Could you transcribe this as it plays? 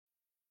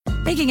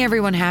Making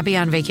everyone happy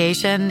on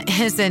vacation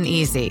isn't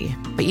easy.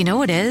 But you know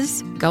what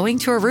is? Going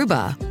to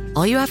Aruba.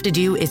 All you have to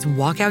do is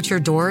walk out your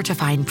door to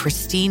find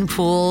pristine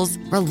pools,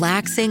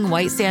 relaxing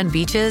white sand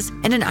beaches,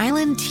 and an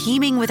island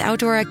teeming with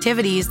outdoor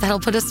activities that'll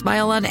put a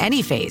smile on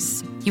any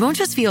face. You won't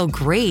just feel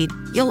great,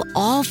 you'll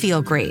all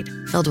feel great,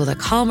 filled with a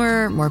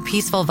calmer, more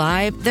peaceful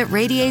vibe that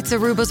radiates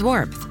Aruba's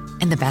warmth.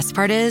 And the best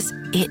part is,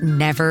 it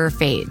never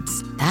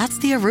fades. That's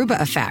the Aruba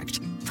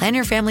effect. Plan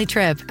your family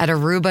trip at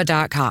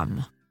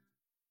Aruba.com.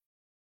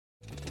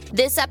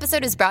 This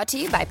episode is brought to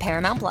you by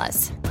Paramount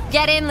Plus.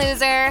 Get in,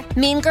 loser!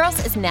 Mean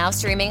Girls is now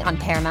streaming on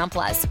Paramount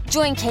Plus.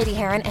 Join Katie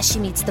Heron as she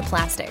meets the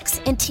plastics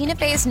in Tina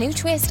Fey's new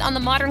twist on the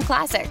modern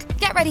classic.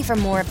 Get ready for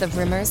more of the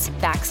rumors,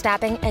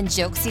 backstabbing, and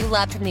jokes you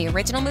loved from the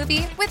original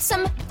movie with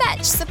some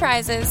fetch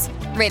surprises.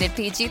 Rated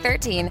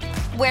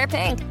PG-13. Wear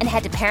pink and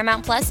head to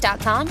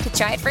ParamountPlus.com to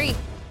try it free.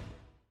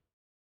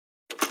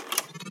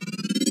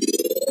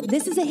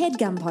 This is a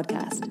HeadGum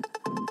podcast.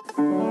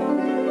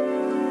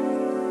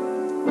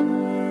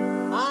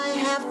 I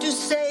have to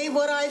say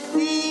what I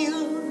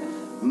feel.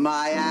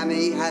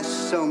 Miami has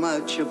so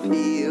much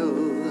appeal.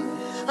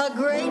 A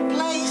great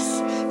place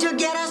to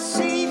get a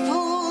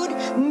seafood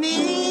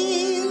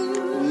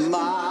meal.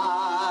 Miami.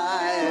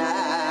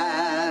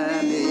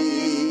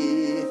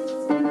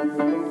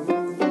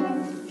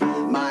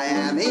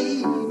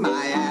 Miami,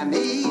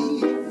 Miami,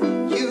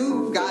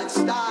 you've got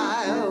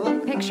style.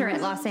 Picture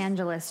It, Los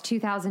Angeles,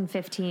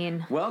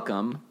 2015.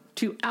 Welcome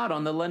to Out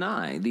on the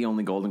Lanai, the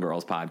only Golden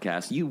Girls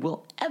podcast you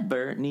will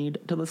ever need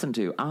to listen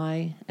to.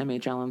 I am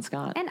H. Alan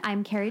Scott. And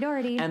I'm Carrie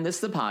Doherty. And this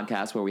is the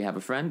podcast where we have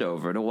a friend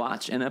over to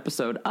watch an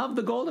episode of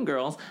The Golden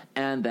Girls,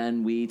 and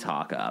then we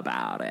talk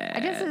about it. I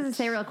just have to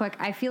say real quick,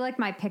 I feel like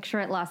my Picture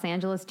It, Los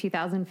Angeles,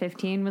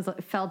 2015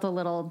 felt a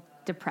little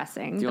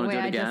depressing. Do you the want to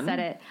way do it I again? just said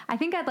it. I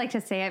think I'd like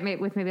to say it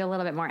with maybe a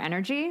little bit more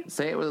energy.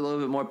 Say it with a little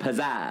bit more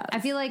pizzazz. I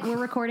feel like we're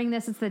recording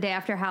this. It's the day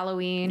after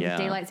Halloween, Yeah.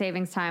 daylight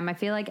savings time. I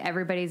feel like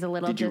everybody's a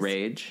little Did you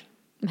rage?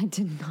 I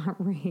did not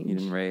rage. You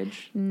didn't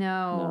rage?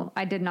 No,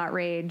 I did not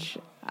rage.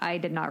 I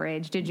did not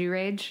rage. Did you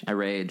rage? I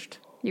raged.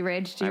 You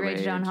raged? You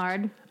raged on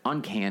hard?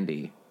 On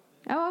candy.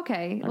 Oh,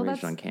 okay. I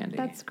raged on candy.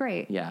 That's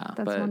great. Yeah.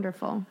 That's but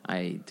wonderful.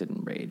 I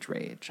didn't rage.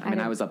 I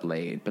did. was up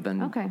late, but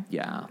then, Okay.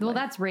 yeah. Well,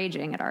 that's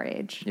raging at our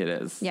age. It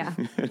is. Yeah.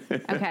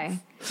 Okay.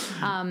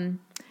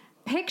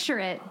 Picture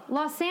It,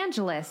 Los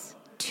Angeles,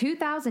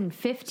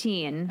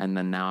 2015. And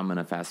then now I'm going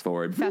to fast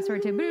forward. Fast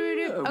forward to...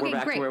 We're Okay,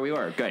 back great. to where we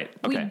were. Good.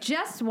 Okay. We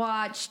just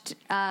watched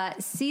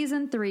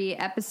Season 3,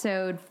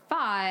 Episode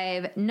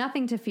 5,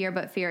 Nothing to Fear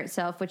But Fear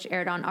Itself, which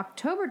aired on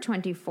October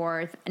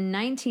 24th,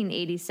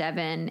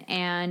 1987,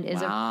 and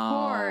is, of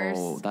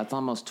course... That's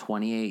almost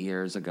 28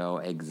 years ago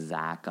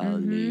exactly.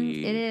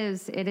 Mm-hmm. It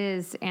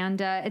is. And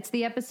it's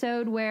the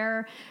episode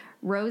where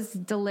Rose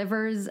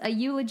delivers a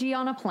eulogy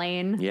on a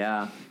plane.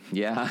 Yeah.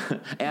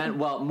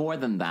 And, well, more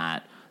than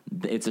that,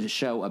 it's a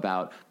show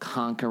about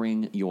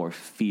conquering your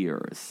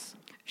fears.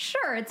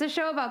 Sure, it's a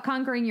show about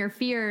conquering your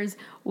fears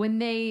when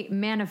they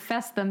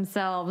manifest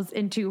themselves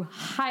into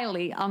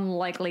highly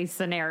unlikely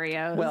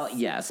scenarios. Well,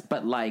 yes,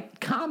 but like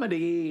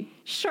comedy.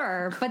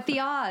 Sure, but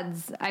the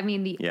odds,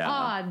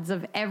 odds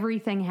of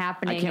everything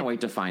happening. I can't wait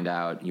to find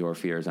out your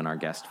fears and our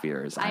guest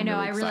fears. I know,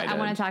 I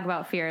want to talk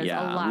about fears a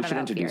lot. We should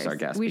introduce our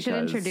guest. We should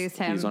introduce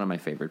him. He's one of my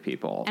favorite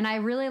people. And I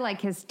really like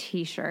his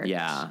t-shirt.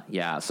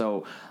 Yeah.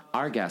 So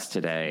our guest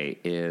today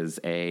is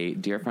a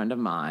dear friend of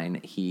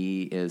mine.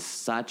 He is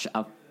such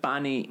a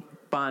funny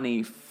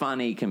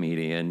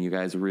comedian. You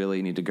guys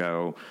really need to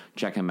go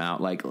check him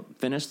out. Like,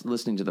 finish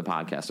listening to the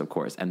podcast, of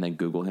course, and then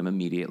Google him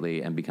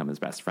immediately and become his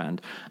best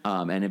friend.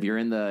 And if you're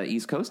in the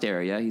East Coast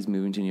area, he's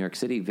moving to New York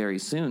City very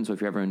soon. So if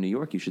you're ever in New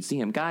York, you should see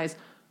him. Guys,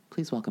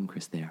 please welcome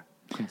Chris Thayer.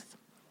 Chris,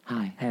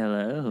 hi.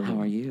 Hello.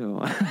 How are you?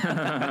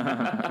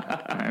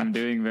 I'm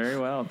doing very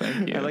well,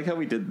 thank you. I like how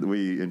we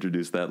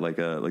introduced that like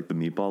the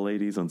Meatball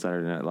Ladies on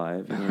Saturday Night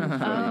Live. You know,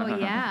 Oh,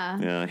 yeah.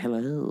 yeah.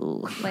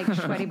 Hello. Like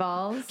sweaty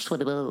balls.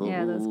 Sweaty balls.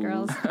 Yeah, those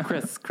girls.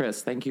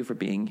 Chris, thank you for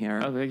being here.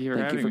 Oh, thank you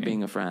for having me.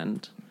 being a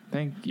friend.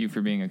 Thank you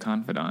for being a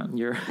confidant.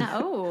 You're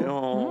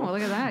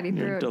look at that. He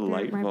threw it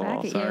delightful.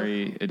 right back at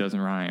Sorry, it doesn't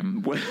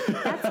rhyme.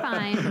 That's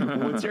fine.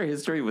 What's your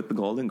history with the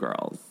Golden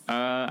Girls?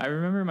 I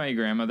remember my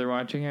grandmother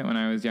watching it when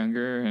I was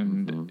younger,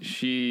 and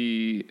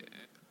she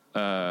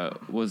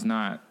was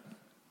not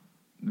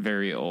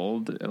very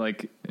old.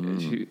 Like,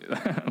 she,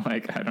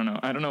 like, I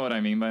don't know what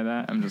I mean by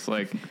that. I'm just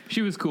like,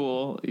 she was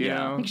cool, you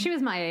know? Like, she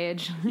was my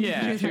age.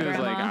 Yeah, she was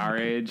grandma. like our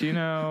age, you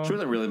know? She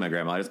wasn't really my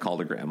grandma. I just called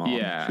her grandma.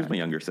 Yeah. She was my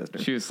younger sister.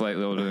 She was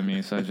slightly older than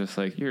me, so I was just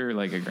like, you're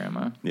like a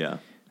grandma. Yeah.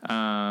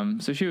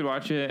 So she would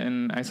watch it,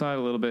 and I saw it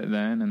a little bit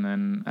then, and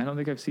then I don't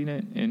think I've seen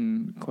it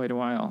in quite a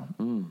while.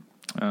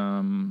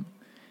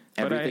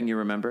 Everything you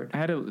remembered? I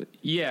had a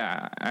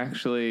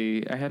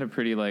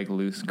pretty like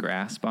loose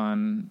grasp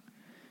on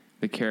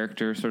the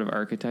character sort of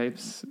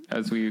archetypes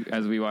as we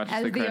watched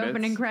As the credits.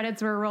 opening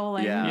credits were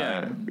rolling.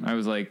 Yeah, I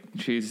was like,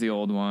 she's the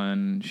old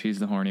one, she's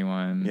the horny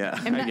one. Yeah.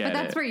 And I get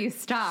that's it. where you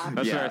stopped.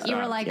 That's where I You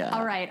were stopped. like,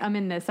 all right, I'm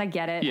in this. I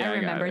get it. Yeah, I I got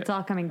remember. it. It's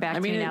all coming back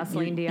to me now,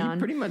 Celine Dion. You're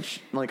pretty much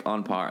like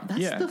on par.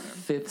 That's Yeah. the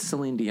 5th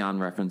Celine Dion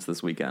reference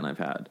this weekend I've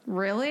had.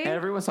 Really?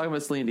 Everyone's talking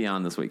about Celine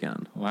Dion this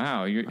weekend.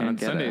 Wow, don't and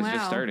get Sunday's it.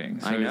 just Wow. starting.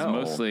 So I know.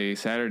 it's mostly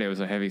Saturday was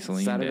a heavy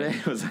Celine Saturday day.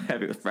 was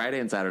heavy. Friday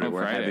and Saturday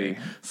were Friday. heavy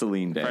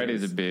Celine days.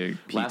 Friday's a big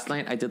peak. Last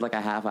night I did like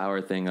a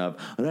half-hour thing of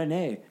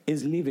Renee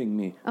is leaving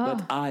me,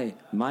 but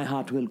my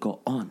heart will go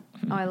on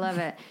Oh, I love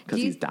it. because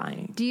Do you- he's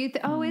dying. Do you?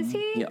 Is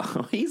he?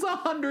 Yeah, he's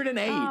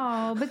 108.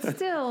 Oh, but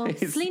still,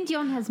 He's- Celine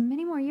Dion has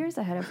many more years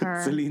ahead of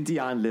her. Celine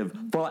Dion live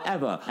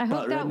forever, I hope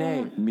but that Renee,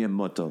 won't- mi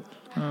mortal.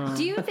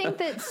 Do you think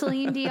that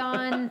Celine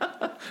Dion?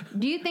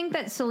 Do you think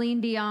that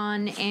Celine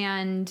Dion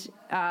and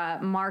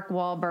Mark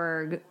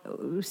Wahlberg,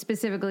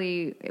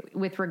 specifically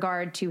with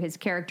regard to his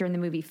character in the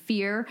movie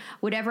Fear,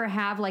 would ever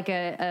have like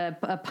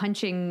a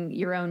punching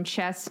your own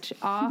chest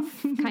off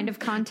kind of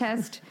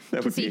contest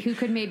to would see be- who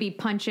could maybe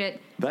punch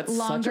it That's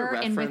such a longer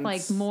and with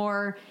like reference.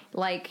 more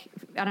like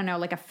I don't know,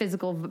 like a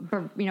physical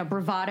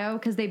bravado,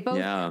 because they both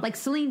like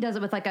Celine does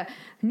it with like a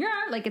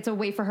like it's a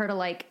way for her to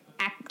like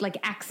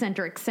accent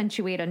or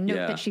accentuate a note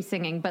that she's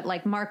singing, but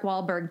like Mark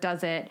Wahlberg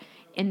does it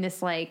in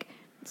this like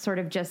sort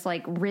of just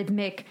like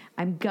rhythmic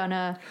I'm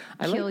gonna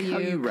kill like you how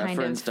you kind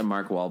referenced of. a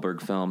Mark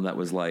Wahlberg film that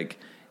was like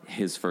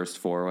his first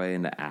foray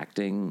into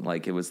acting.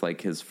 Like it was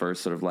like his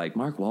first sort of like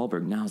Mark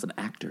Wahlberg now is an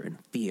actor in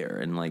Fear,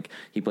 and like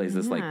he plays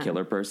this like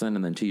killer person,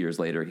 and then 2 years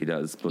later he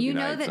does Boogie You know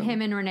Nights that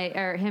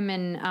and- him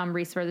and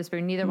Reese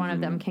Witherspoon, neither one of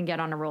them can get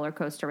on a roller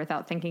coaster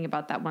without thinking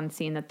about that one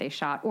scene that they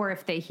shot, or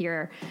if they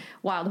hear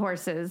Wild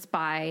Horses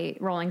by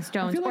Rolling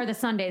Stones or the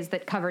Sundays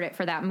that covered it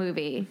for that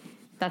movie.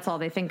 That's all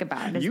they think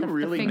about. Is You the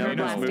really finger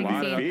know this blasting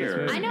movie, scene.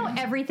 Fear. I know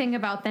everything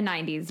about the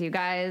 90s, you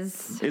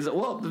guys.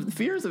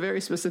 Fear is a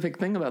very specific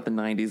thing about the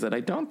 90s that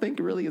I don't think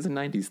really is a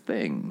 90s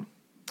thing.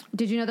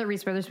 Did you know that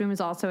Reese Witherspoon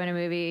was also in a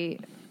movie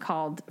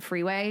called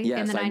Freeway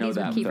Yes, in the I know 90s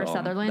that with Kiefer film.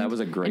 Sutherland? That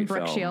was a great and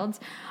Brooke film. Shields.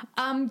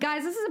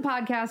 Guys, this is a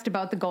podcast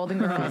about the Golden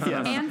Girls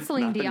and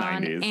Celine not the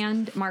Dion 90s.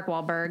 and Mark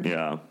Wahlberg.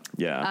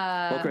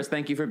 Yeah. Well, Chris,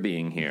 thank you for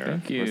being here.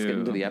 Thank you. Let's get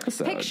into the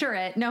episode. Picture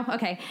it. No,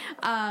 okay.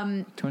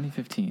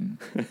 2015.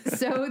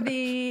 So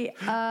the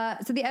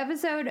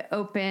episode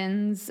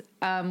opens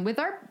with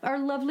our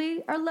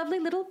lovely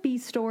little bee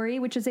story,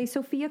 which is a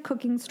Sophia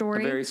cooking A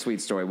story. very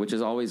sweet story, which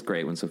is always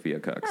great when Sophia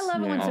cooks. I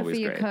love it when Always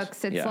Sophia great.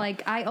 cooks. It's Yeah.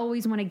 like I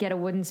always want to get a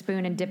wooden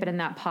spoon and dip it in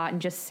that pot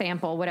and just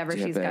sample whatever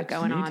Dip she's got it.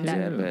 going Me on. too.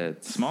 That, Dip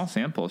it. Small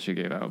sample she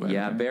gave out.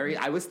 Yeah, very.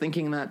 I was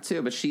thinking that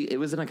too, but it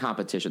was in a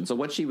competition. So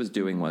what she was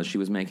doing was she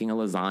was making a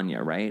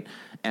lasagna, right?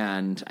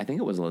 And I think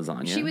it was a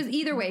lasagna. she was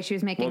either way. She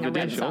was making Well, a the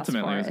red dish sauce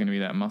ultimately for was it. going to be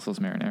that mussels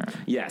marinara.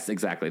 Yes,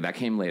 exactly. That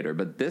came later.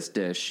 But this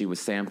dish, she was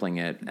sampling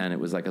it, and it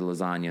was like a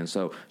lasagna. And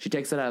so she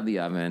takes it out of the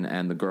oven,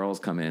 and the girls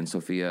come in.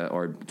 Sophia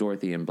or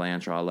Dorothy and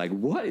Blanche are all like,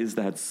 "What is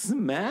that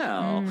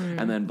smell?"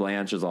 And then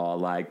Blanche is all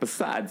like,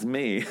 "Besides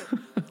me."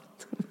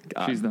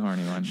 God. She's the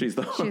horny one. She's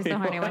the She's the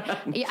horny one.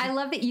 Yeah, I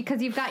love that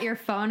because you've got your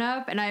phone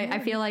up, and I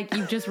feel like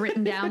you've just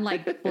written down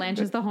like Blanche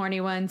is the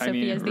horny one,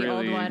 Sophia's the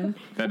old really, one,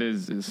 That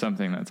is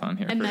something that's on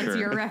here. and for that's sure.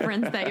 your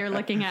reference that you're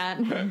looking at.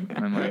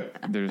 I'm like,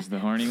 there's the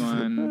horny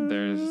one.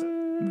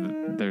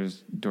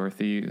 There's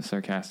Dorothy,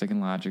 sarcastic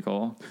and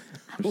logical.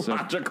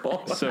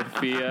 logical.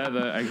 Sophia,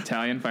 the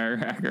Italian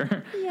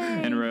firecracker,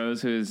 and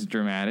Rose, who is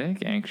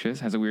dramatic, anxious,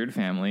 has a weird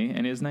family,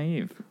 and is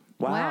naive.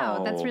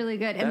 Wow, that's really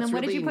good. And That's then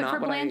what did really you put not for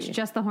what Blanche? I-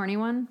 Just the horny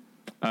one?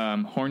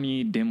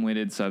 Horny,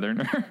 dim-witted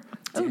Southerner.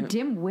 Oh,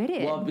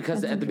 dim-witted. Well,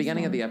 because That's at the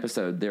beginning of the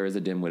interesting. episode, there is a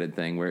dim-witted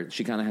thing where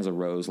she kind of has a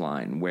Rose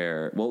line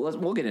where, well,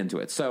 we'll get into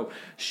it. So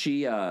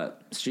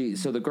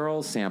so the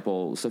girls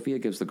sample. Sophia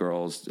gives the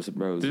girls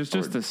Rose. There's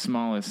just the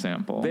smallest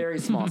sample. very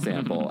small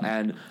sample,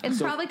 and It's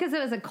so- probably because it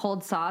was a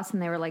cold sauce,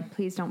 and they were like,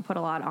 "Please don't put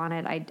a lot on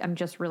it. I'm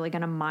just really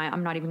gonna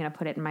I'm not even gonna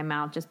put it in my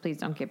mouth. Just please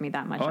don't give me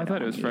that much." Oh, I don't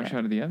thought it was wanna eat fresh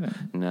out of the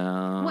oven.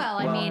 no. Well,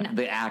 I mean-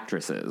 the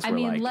actresses. I were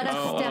mean, like, let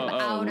us step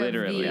out of the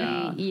literally.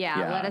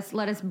 yeah.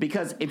 Let us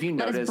because if you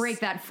let notice, us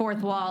break that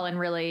fourth wall and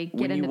really get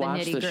when into you the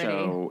watch nitty the gritty.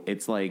 show,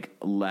 it's like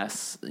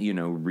less,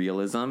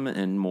 realism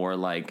and more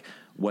like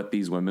what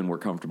these women were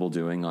comfortable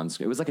doing on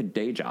screen. It was like a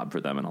day job for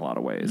them in a lot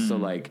of ways. So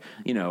like,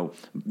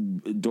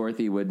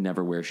 Dorothy would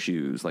never wear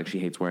shoes. Like she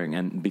hates wearing,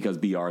 and because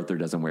B. Arthur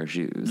doesn't wear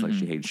shoes, like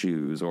she hates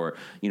shoes, or,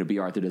 B.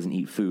 Arthur doesn't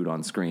eat food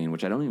on screen,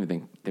 which I don't even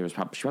think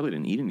she probably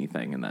didn't eat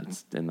anything in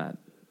that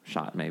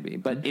shot maybe.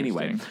 But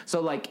anyway, so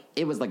like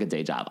it was like a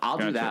day job. I'll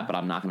do Gotcha. that, but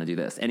I'm not going to do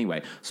this.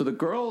 Anyway, so the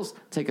girls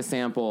take a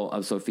sample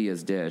of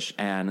Sophia's dish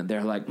and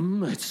they're like,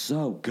 it's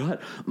so good.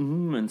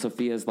 And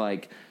Sophia's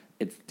like,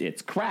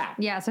 it's crap.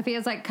 Yeah,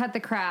 Sophia's like, cut the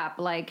crap.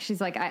 Like,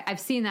 she's like, I've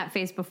seen that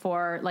face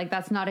before. Like,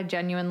 that's not a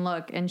genuine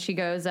look. And she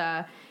goes,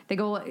 what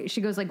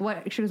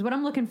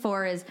I'm looking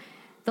for is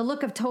the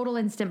look of total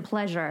instant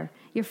pleasure.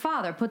 Your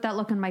father put that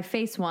look on my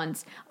face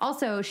once.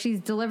 Also, she's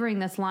delivering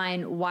this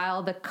line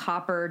while the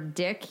copper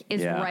dick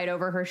is right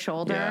over her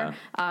shoulder.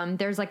 Yeah.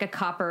 There's like a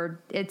copper,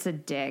 it's a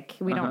dick.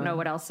 We don't know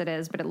what else it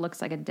is, but it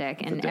looks like a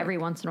dick. And every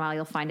once in a while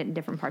you'll find it in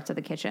different parts of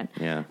the kitchen.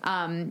 Yeah.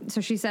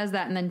 So she says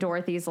that, and then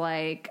Dorothy's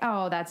like,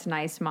 oh, that's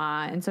nice,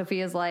 Ma. And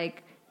Sophia's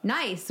like,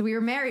 nice. We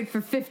were married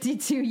for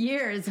 52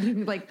 years.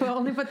 And like,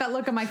 only put that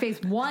look on my face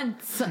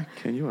once.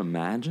 Can you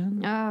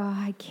imagine? Oh,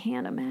 I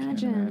can't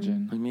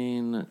imagine. I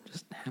mean,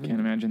 just having... Can't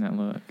imagine that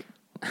look.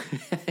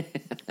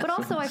 But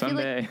also, I feel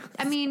like,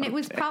 I mean, it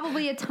was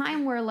probably a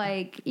time where,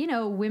 like, you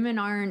know, women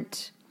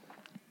aren't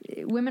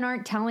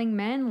telling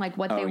men like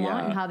what they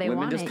want and how they want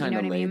it. Women just kind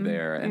of laid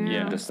there and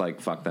just like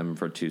fuck them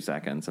for 2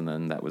 seconds, and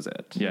then that was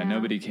it. Yeah,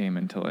 nobody came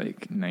until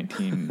like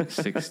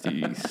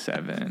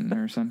 1967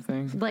 or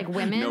something. Like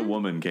women? No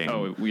woman came.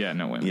 Oh yeah,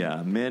 no women.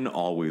 Yeah, men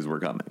always were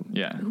coming.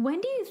 Yeah.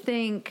 When do you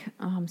think?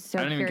 Oh, I'm so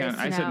I don't even curious.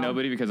 count. I said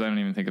nobody because I don't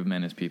even think of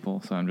men as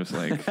people. So I'm just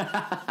like,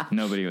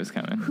 nobody was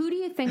coming. Who do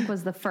you think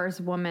was the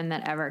first woman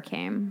that ever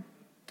came?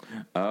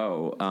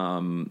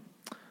 Oh,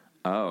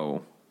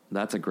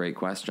 that's a great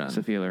question.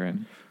 Sophia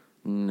Loren.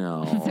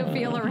 No.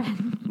 Sophia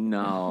Loren.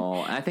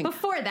 No, I think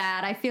Before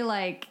that, I feel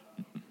like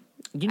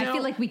you know, I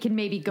feel like we can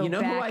maybe go you know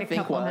who back I a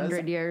think couple was,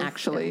 hundred years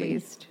actually, at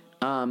least.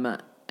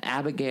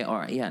 Abigail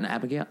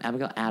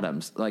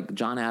Adams, like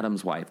John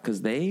Adams' wife,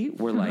 because they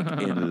were like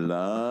in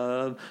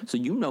love. So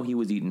you know he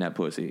was eating that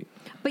pussy.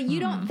 But you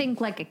don't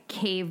think like a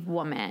cave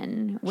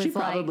woman was She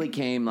probably like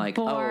came like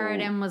bored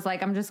and was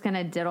like, I'm just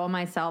gonna diddle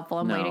myself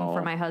while I'm waiting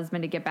for my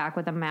husband to get back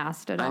with a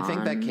mastodon. I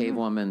think that cave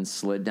woman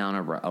slid down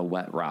a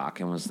wet rock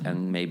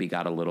and maybe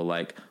got a little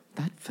like,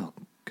 that felt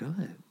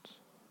good.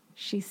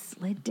 She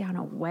slid down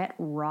a wet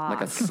rock.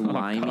 Like a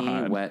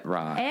slimy wet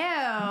rock. Ew.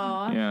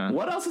 Yeah.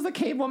 What else is a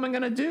cave woman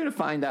going to do to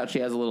find out she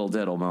has a little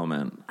diddle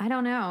moment? I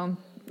don't know.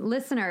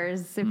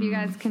 Listeners, if you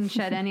guys can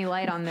shed any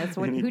light on this,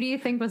 who do you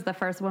think was the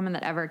first woman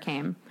that ever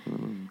came?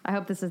 I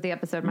hope this is the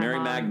episode Mary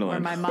Magdalene. where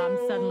my mom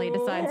suddenly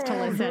decides to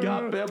listen.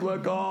 Got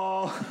biblical.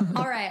 All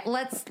right,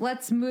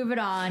 let's move it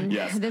on.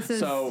 Yes. This is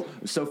So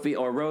Sophie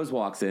or Rose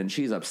walks in.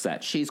 She's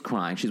upset. She's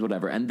crying. She's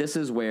whatever. And this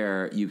is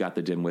where you got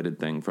the dim-witted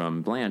thing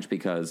from Blanche,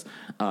 because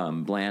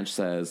Blanche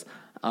says,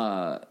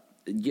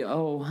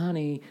 "Yo,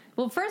 honey."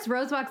 Well, first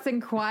Rose walks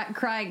in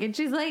crying, and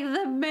she's like,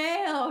 "The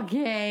mail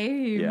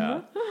came."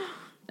 Yeah.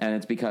 And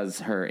it's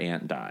because her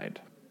aunt died.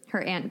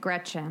 Her Aunt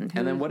Gretchen.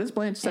 And then what does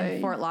Blanche say?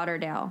 In Fort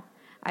Lauderdale.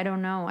 I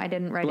don't know. I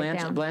didn't write it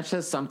down. Blanche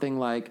says something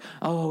like,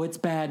 "Oh, it's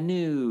bad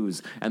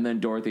news." And then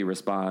Dorothy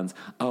responds,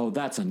 "Oh,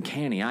 that's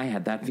uncanny. I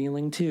had that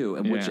feeling too."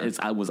 Which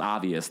was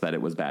obvious that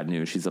it was bad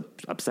news. She's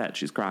upset.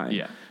 She's crying.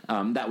 Yeah.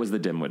 That was the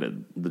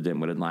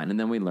dim-witted line. And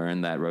then we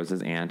learn that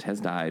Rose's aunt has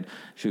died.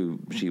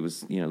 She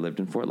was, lived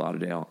in Fort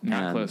Lauderdale.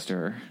 Not close to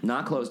her.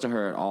 Not close to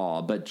her at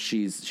all. But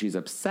she's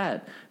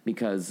upset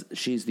because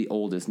she's the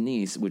oldest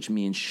niece, which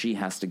means she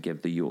has to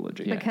give the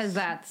eulogy. Because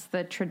that's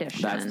the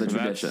tradition. That's the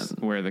tradition. That's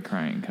where the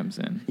crying comes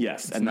in.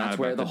 Yes, It's and not that's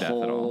where the about the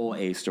death at all. whole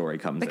A story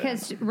comes in.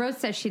 Because Rose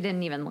says she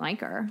didn't even like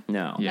her.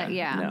 No.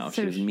 Yeah. No,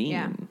 So she was mean.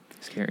 yeah.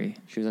 Scary.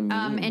 She was a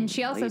mean And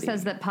she also lady.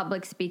 says that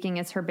public speaking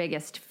is her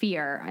biggest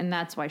fear, and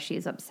that's why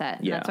she's upset.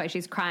 And Yeah. that's why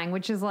she's crying,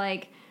 which is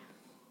like,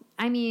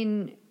 I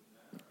mean,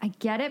 I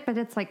get it, but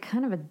it's like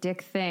kind of a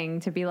dick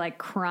thing to be like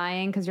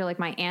crying because you're like,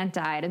 my aunt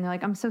died. And they're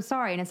like, I'm so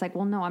sorry. And it's like,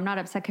 well, no, I'm not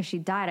upset because she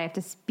died. I have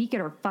to speak at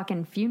her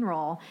fucking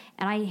funeral.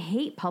 And I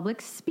hate public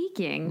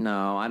speaking.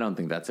 No, I don't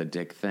think that's a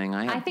dick thing.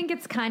 I think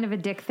it's kind of a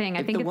dick thing.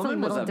 I If think the it's a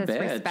woman was little a bitch,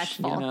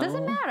 disrespectful. you know? It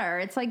doesn't matter.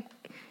 It's like,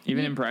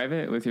 Even in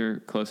private with your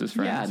closest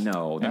friends? Yeah,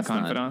 no, and that's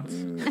not-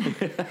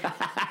 confidants?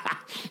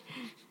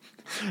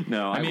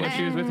 no. I mean, if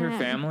she was with her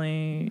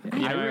family,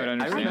 I would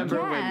understand. I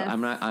remember when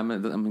Yes. I'm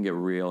gonna get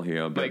real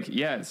here, but Like,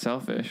 yeah, it's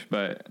selfish,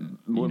 but,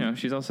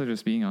 she's also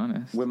just being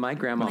honest. when my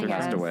grandma I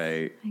passed guess.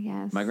 away, I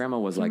guess. my grandma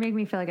was You like make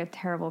me feel like a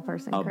terrible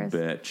person, a Chris.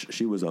 bitch.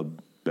 She was a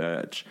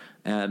bitch,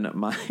 and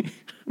my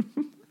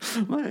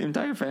my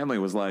entire family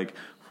was like,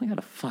 "We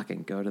gotta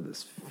fucking go to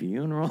this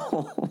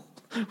funeral."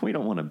 We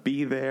don't want to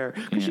be there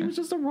because she Yeah. was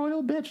just a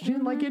royal bitch. She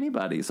didn't like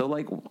anybody. So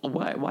like,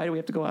 why do we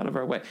have to go out of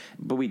our way?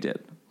 But we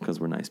did because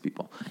we're nice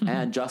people.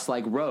 And just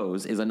like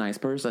Rose is a nice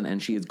person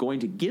and she is going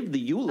to give the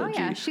eulogy. Oh,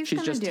 yeah, she's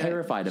gonna just do it.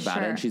 terrified about it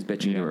Sure. and she's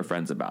bitching to Yeah. her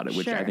friends about it,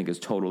 which Sure. I think is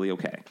totally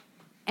okay.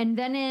 And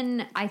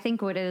then I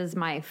think what is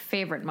my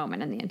favorite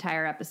moment in the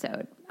entire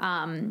episode,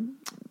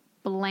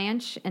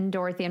 Blanche and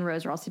Dorothy and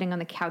Rose are all sitting on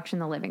the couch in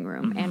the living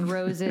room, and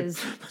Rose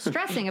is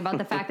stressing about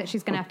the fact that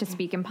she's going to have to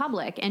speak in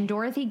public. And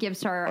Dorothy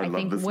gives her, I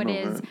think, what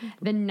is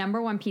the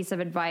number one piece of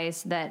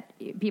advice that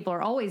people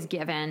are always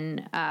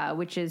given,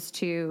 which is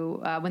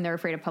to, when they're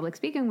afraid of public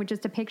speaking, which is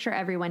to picture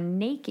everyone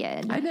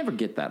naked. I never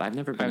get that. I've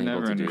never been I've able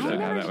never to do understood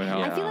that. how that would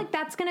help. I feel like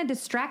that's going to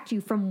distract you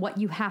from what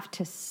you have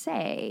to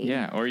say.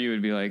 Yeah, or you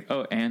would be like,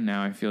 oh, and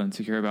now I feel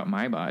insecure about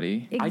my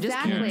body. Exactly. I just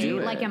can't do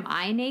it. Like, am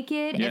I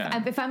naked?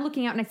 Yeah. If I'm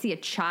looking out and I see a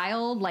child,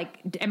 like,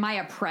 am I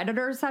a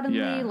predator suddenly?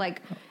 Yeah.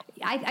 Like,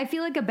 I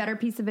feel like a better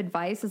piece of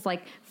advice is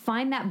like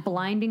find that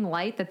blinding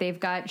light that they've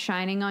got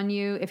shining on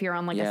you if you're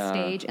on like a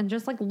stage, and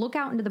just like look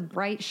out into the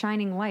bright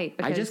shining light.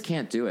 I just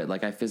can't do it.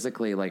 Like I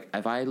physically, like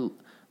if I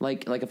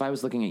if I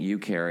was looking at you,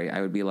 Carrie,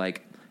 I would be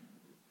like,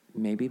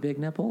 maybe big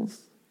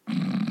nipples.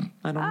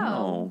 I don't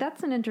know.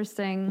 That's an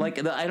interesting.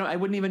 Like I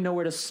wouldn't even know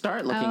where to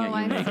start looking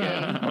at you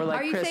naked. Or like,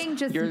 are you Chris, saying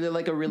just you're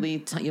like a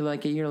really you're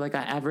like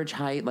an average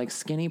height, like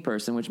skinny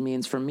person, which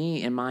means for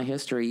me in my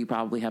history, you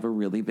probably have a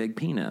really big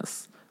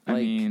penis. Like,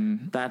 I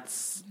mean,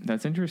 that's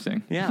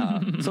interesting.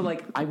 Yeah. So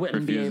like, I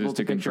wouldn't be able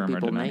to picture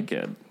people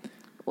naked.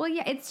 Well,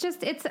 yeah,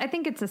 I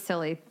think it's a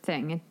silly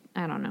thing.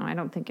 I don't know. I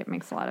don't think it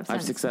makes a lot of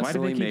sense. I've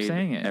successfully made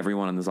saying it?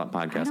 everyone on this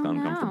podcast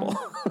uncomfortable.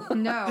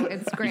 No,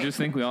 it's great. You just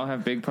think we all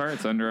have big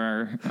parts under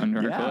our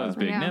clothes.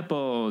 Big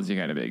nipples. You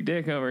got a big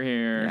dick over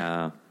here.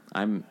 Yeah.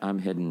 I'm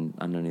hidden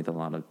underneath a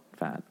lot of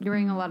fat. You're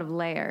wearing a lot of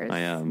layers. I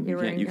am.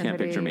 You can't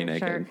picture me naked.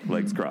 Shirt.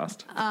 Legs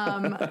crossed.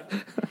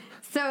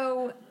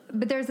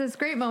 But there's this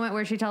great moment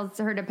where she tells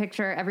her to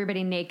picture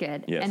everybody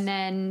naked, and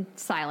then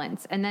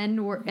silence, and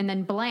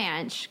then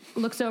Blanche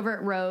looks over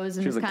at Rose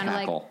and is kind of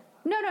like,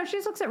 no, she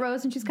just looks at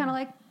Rose and she's kind of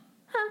like,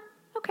 huh,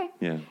 okay,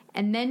 yeah.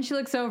 And then she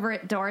looks over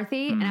at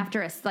Dorothy, and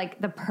after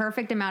the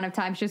perfect amount of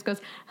time, she just goes,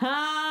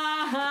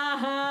 ha ha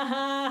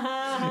ha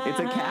ha. It's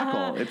a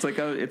cackle.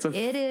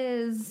 It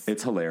is.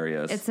 It's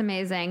hilarious. It's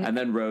amazing. And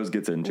then Rose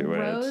gets into it.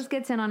 Rose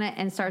gets in on it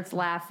and starts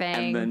laughing.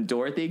 And then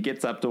Dorothy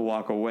gets up to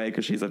walk away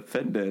because she's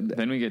offended.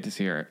 Then we get to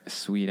see her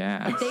sweet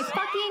ass. They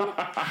fucking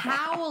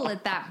howl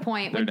at that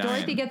point. When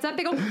Dorothy gets up,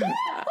 they go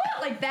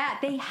like that.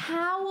 They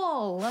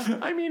howl.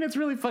 I mean, it's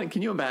really funny.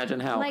 Can you imagine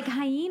how like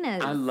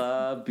hyenas? I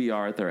love B.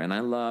 Arthur, and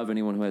I love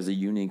anyone who has a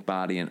unique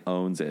body and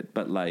owns it.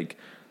 But like,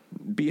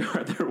 B.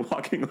 Arthur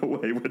walking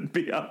away would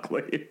be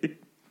ugly.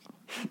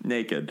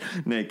 Naked.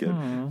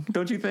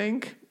 Don't you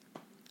think?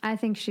 I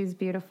think she's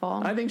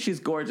beautiful. I think she's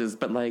gorgeous,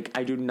 but like,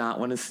 I do not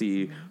want to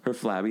see her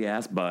flabby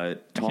ass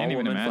butt. Tall I can't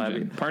even woman,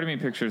 imagine. flabby. Part of me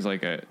pictures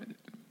like a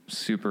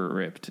super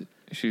ripped.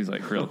 She's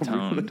like real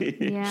toned.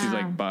 Really? Yeah. She's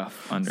like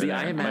buff under there.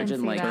 I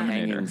imagine like that.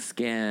 hanging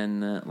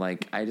skin.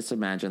 Like I just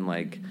imagine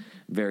like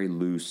very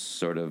loose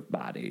sort of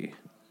body.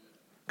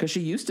 Because she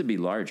used to be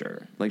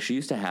larger. Like she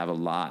used to have a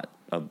lot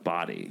of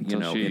body,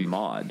 in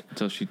Maude.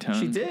 Until she toned.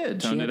 She did.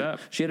 Toned it up.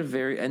 She had a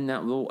very, and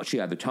now she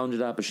either toned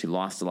it up, or she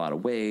lost a lot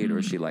of weight,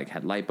 or she like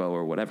had lipo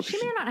or whatever.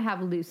 She may not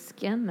have loose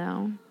skin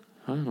though.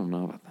 I don't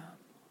know about that.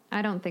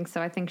 I don't think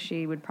so. I think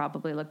she would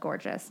probably look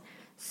gorgeous.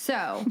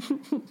 So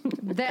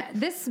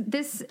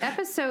this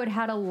episode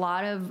had a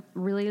lot of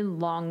really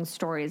long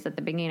stories at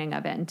the beginning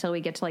of it until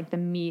we get to like the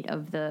meat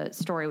of the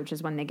story, which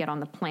is when they get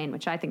on the plane,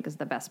 which I think is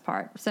the best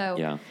part.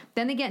 So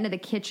then they get into the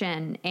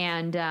kitchen,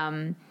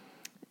 and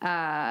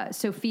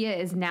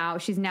Sophia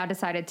she's now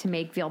decided to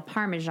make veal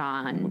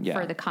parmesan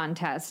for the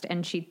contest,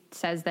 and she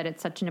says that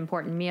it's such an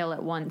important meal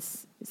it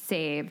once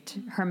saved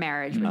her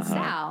marriage with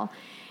Sal.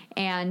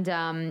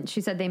 And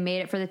she said they made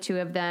it for the two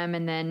of them,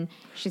 and then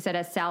she said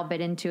as Sal bit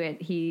into it,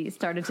 he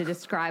started to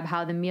describe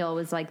how the meal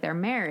was like their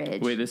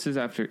marriage. Wait, this is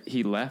after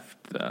he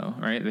left, though,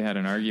 right? They had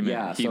an argument.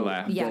 Yeah, he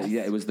left. Yes.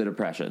 It was the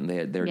Depression.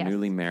 They're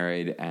newly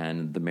married,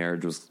 and the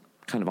marriage was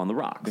kind of on the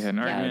rocks. They had an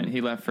argument.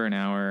 He left for an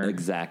hour.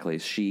 Exactly.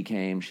 She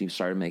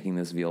started making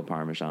this veal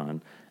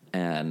parmesan,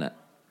 and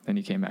then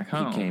he came back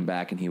home. He came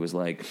back, and he was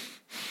like,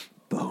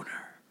 boner.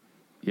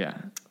 Yeah.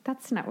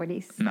 That's not what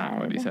he said. Not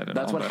what he said at all.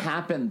 That's what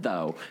happened,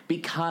 though,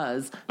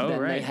 because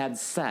they had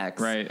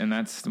sex. Right, and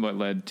that's what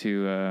led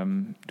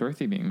to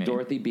Dorothy being made.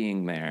 Dorothy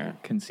being there.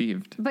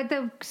 Conceived. But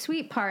the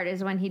sweet part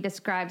is when he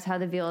describes how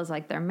the veal is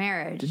like their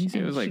marriage. Didn't you say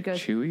it was like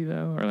chewy,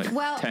 though? Or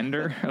like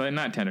tender? Like,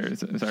 not tender,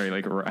 sorry,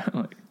 like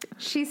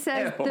she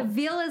says, the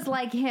veal is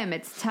like him.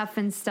 It's tough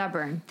and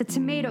stubborn. The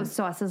tomato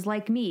sauce is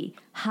like me,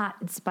 hot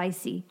and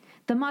spicy.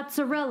 The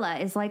mozzarella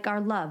is like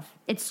our love.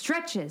 It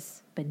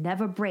stretches, but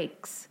never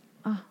breaks.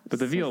 Oh, but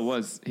the veal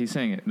he's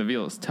saying it, the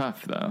veal is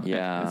tough, though.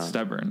 Yeah. It's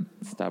stubborn.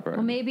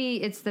 Well, maybe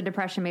it's the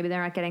Depression. Maybe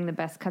they're not getting the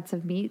best cuts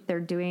of meat.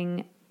 They're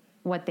doing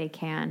what they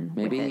can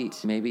with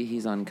it. Maybe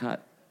he's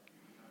uncut.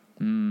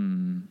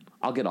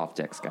 I'll get off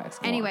dicks, guys.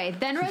 Anyway,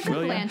 then Rose and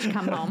Blanche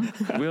come home.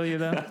 Will you,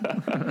 though?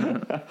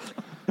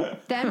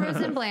 Then Rose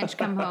and Blanche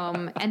come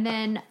home, and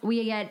then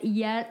we get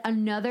yet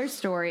another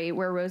story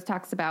where Rose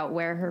talks about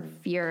where her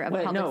fear of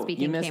public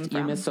speaking came from.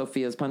 You missed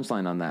Sophia's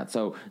punchline on that.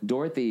 So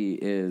Dorothy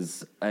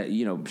is,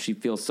 she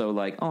feels so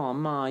like, oh,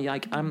 Ma,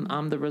 like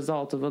I'm the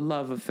result of a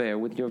love affair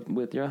with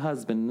your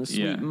husband in a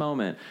sweet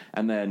moment,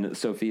 and then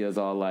Sophia's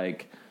all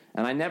like,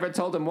 and I never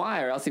told him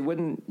why, or else he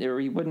would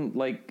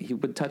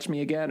touch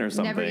me again or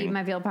something. Never eat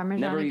my veal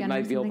parmesan Never again. eat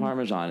my veal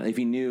parmesan. If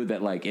he knew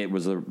that like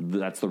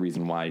that's the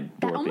reason why Dorothy.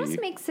 That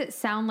almost makes it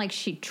sound like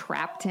she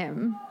trapped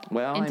him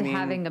into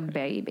having a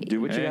baby.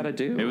 Do what you got to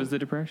do. It was the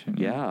Depression.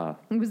 Yeah.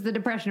 It was the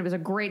Depression. It was a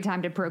great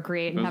time to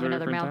procreate and have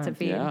another mouth to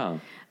feed. Yeah.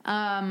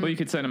 Well, you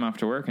could send him off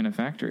to work in a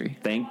factory.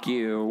 Thank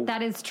you.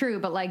 That is true,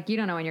 but like you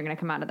don't know when you're going to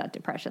come out of that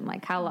depression.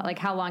 Like how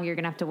long you're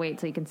going to have to wait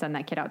till you can send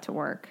that kid out to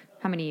work.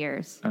 How many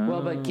years?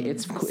 Well, but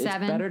it's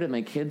better to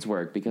make kids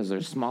work because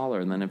they're smaller,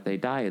 and then if they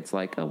die, it's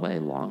like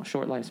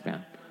short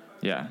lifespan.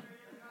 Yeah.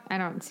 I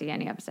don't see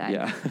any upside.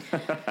 Yeah.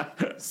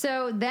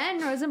 So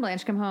then Rose and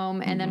Blanche come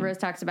home, and then Rose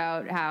talks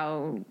about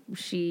how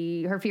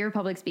her fear of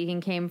public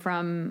speaking came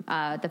from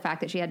the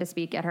fact that she had to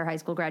speak at her high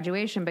school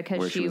graduation because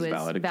Where she was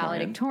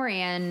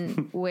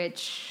valedictorian,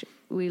 which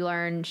we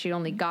learned she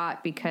only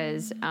got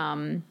because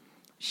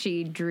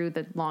she drew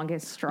the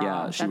longest straw.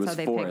 Yeah, she was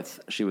fourth.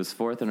 She was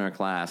fourth in her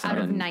class. Out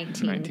of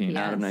 19.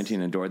 Out of 19.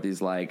 And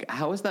Dorothy's like,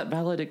 how is that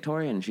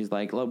valedictorian? She's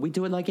like, look, we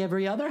do it like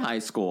every other high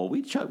school.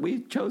 We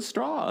chose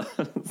straw.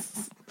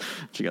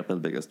 She got the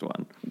biggest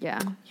one.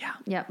 Yeah.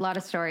 A lot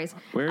of stories.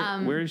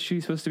 Where is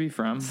she supposed to be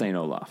from? St.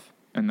 Olaf.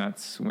 And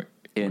that's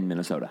in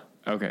Minnesota.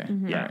 Okay.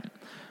 Yeah. Right.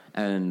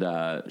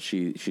 And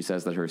she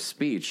says that her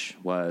speech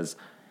was,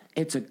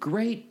 it's a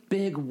great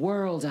big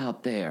world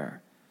out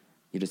there.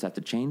 You just have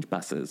to change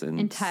buses.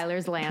 In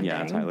Tyler's Landing.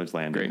 Yeah, Tyler's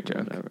Landing. Great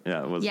joke.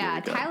 Yeah, it was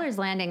really good. Tyler's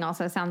Landing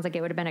also sounds like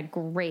it would have been a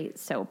great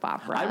soap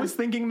opera. I was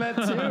thinking that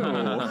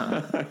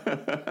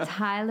too.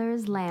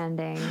 Tyler's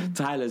Landing.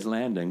 Tyler's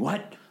Landing.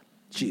 What?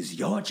 She's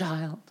your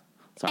child?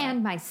 Sorry.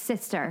 And my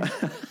sister.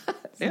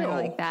 Something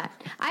like that.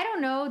 I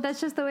don't know. That's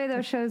just the way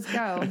those shows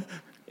go.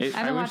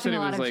 I've been watching a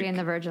lot of Jane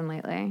the Virgin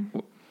lately.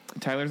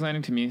 Tyler's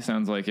Landing to me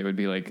sounds like it would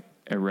be like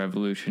a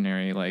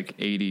revolutionary, like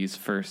 80s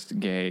first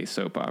gay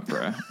soap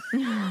opera.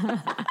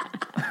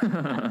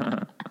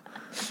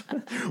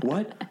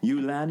 What?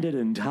 You landed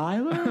in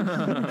Tyler?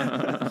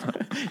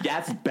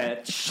 Yes,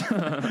 bitch.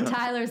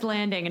 Tyler's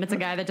Landing, and it's a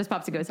guy that just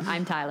pops and goes,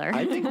 I'm Tyler.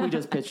 I think we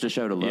just pitched a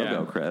show to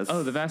Logo, Chris.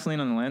 Oh, the Vaseline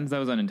on the lens? That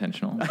was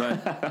unintentional. But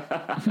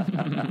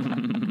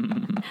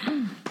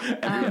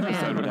every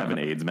episode would have an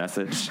AIDS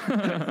message.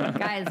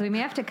 Guys, we may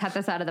have to cut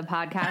this out of the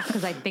podcast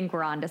because I think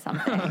we're onto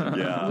something.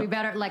 Yeah. We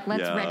better, let's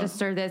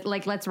register this.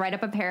 Let's write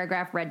up a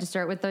paragraph,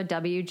 register it with the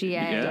WGA.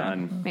 Yeah.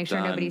 Done. Make sure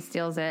Done. nobody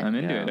steals it. I'm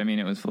into it. I mean,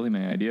 it was fully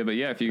my idea. But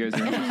yeah, if you guys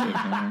are interested.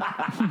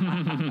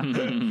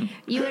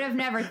 You would have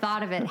never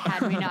thought of it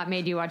had we not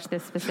made you watch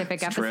this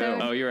specific episode. true.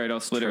 Oh, you're right. I'll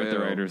split it with the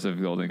writers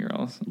of Golden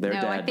Girls. They're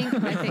No, dead. I think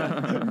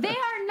they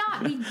are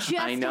not. We just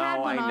had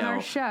one on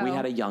our show. We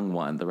had a young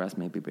one. The rest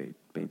may be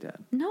dead.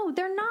 No,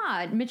 they're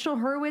not. Mitchell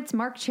Hurwitz,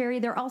 Mark Cherry,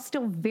 they're all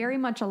still very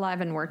much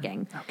alive and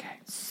working. Okay.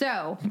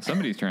 So,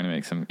 Somebody's trying to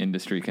make some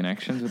industry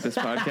connections with this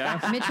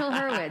podcast. Mitchell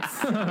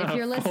Hurwitz, if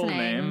you're Full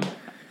listening. name.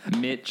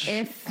 Mitch.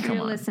 If Come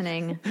you're on.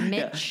 listening, Yeah,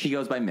 Mitch. he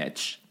goes by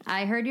Mitch.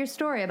 I heard your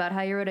story about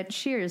how you wrote a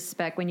Cheers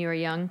spec when you were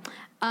young.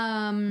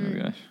 Oh my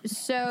gosh.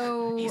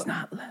 So He's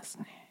not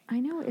listening. I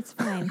know, it's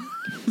fine.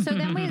 So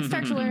then we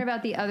start to learn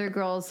about the other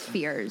girls'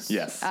 fears.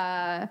 Yes.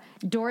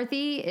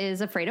 Dorothy is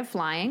afraid of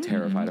flying.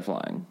 Terrified of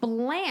flying.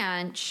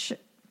 Blanche,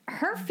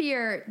 her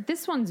fear,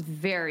 this one's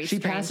very She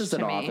strange passes to it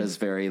me. off as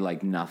very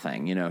like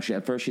nothing. You know,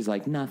 at first she's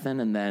like nothing,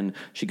 and then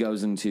she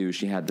goes into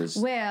she had this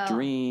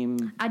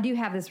dream. I do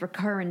have this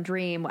recurring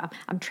dream.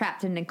 I'm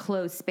trapped in an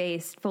enclosed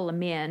space full of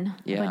men,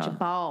 a bunch of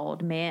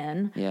bald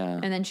men. Yeah.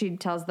 And then she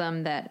tells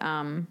them that,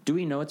 Do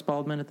we know it's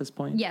bald men at this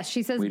point? yes,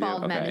 she says We do?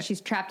 bald men, Okay. that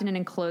she's trapped in an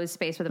enclosed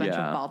space with a bunch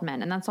Yeah. of bald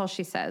men. And that's all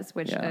she says,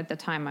 which Yeah. at the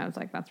time I was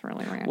like, that's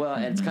really weird. Well,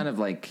 it's kind of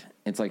like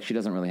it's like she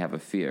doesn't really have a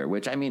fear,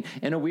 which I mean,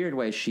 in a weird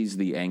way, she's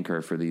the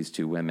anchor for these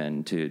two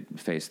women to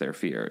face their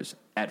fears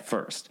at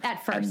first.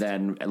 And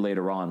then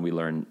later on, we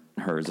learn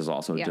hers is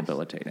also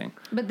debilitating.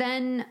 But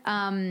then,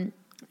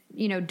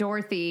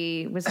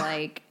 Dorothy was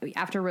like,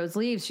 after Rose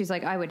leaves, she's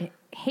like, I would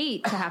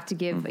hate to have to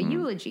give a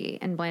eulogy.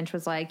 And Blanche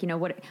was like,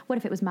 what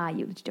if it was my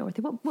eulogy,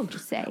 Dorothy? What would you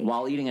say?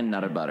 While eating a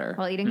Nutter Butter.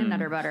 While eating a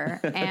Nutter Butter.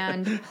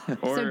 And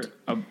Or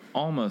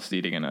almost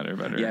eating a Nutter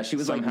Butter. Yeah, she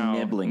was like Somehow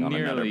nibbling on a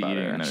Nutter nearly Butter.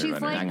 eating a Nutter she's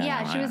Butter.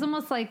 like, she was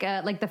almost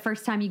like the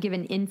first time you give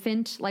an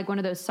infant like one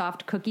of those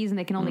soft cookies and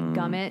they can only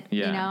gum it,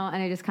 yeah.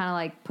 and they just kind of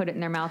like put it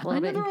in their mouth a I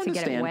little bit never to get it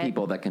understand wet.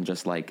 people that can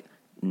just like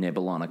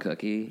nibble on a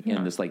cookie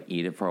and just like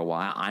eat it for a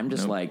while. I'm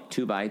just like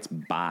 2 bites,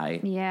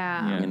 bye.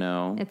 Yeah. You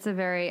know? It's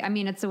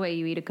it's the way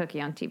you eat a cookie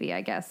on TV,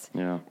 I guess.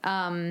 Yeah.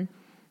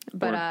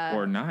 But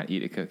or not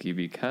eat a cookie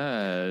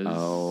because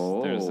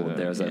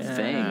there's a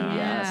thing.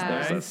 Yes,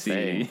 there's I a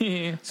see.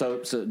 thing.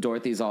 So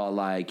Dorothy's all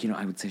like,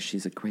 I would say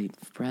she's a great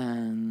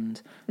friend.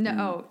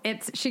 No,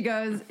 she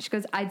goes,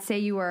 I'd say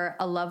you were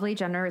a lovely,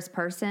 generous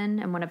person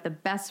and one of the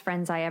best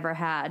friends I ever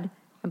had.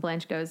 And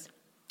Blanche goes,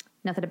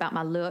 nothing about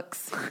my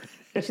looks.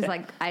 She's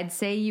like, I'd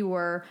say you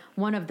were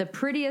one of the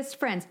prettiest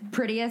friends.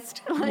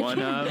 Prettiest? Like,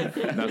 One of?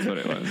 That's what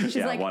it was.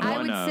 she's like, I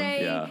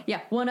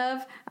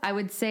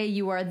would say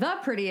you are the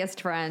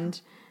prettiest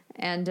friend.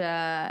 And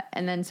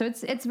then so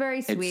it's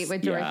very sweet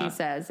what Dorothy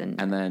says. And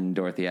then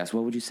Dorothy asks,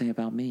 what would you say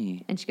about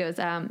me? she goes,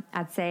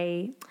 I'd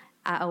say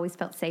I always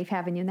felt safe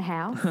having you in the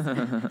house.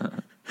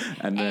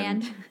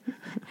 And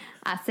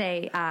I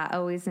say I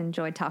always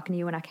enjoyed talking to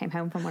you when I came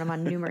home from one of my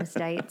numerous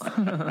dates.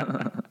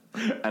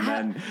 And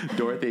then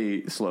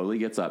Dorothy slowly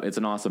gets up. It's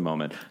an awesome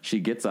moment. She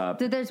gets up.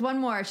 There's one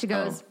more. She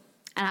goes,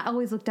 and I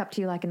always looked up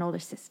to you like an older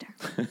sister.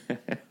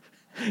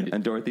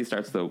 And Dorothy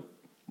starts to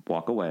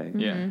walk away.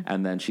 Yeah.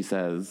 And then she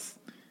says,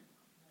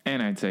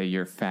 and I'd say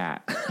you're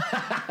fat.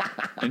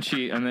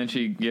 and then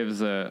she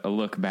gives a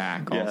look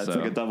back also. Yeah, it's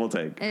like a double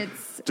take.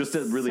 It's just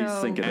to really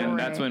so sink it in. And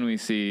that's when we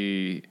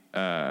see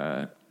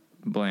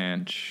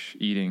Blanche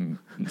eating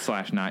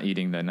 / not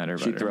eating the Nutter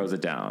Butter. She throws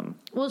it down.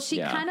 Well, she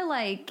kind of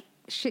like...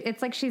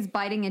 it's like she's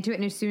biting into it,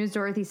 and as soon as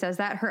Dorothy says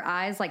that, her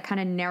eyes like kind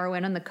of narrow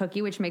in on the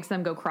cookie, which makes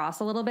them go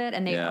cross a little bit,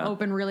 and they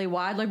open really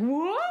wide, like,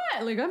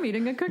 what? Like, I'm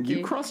eating a cookie.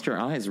 You crossed your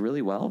eyes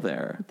really well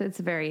there. It's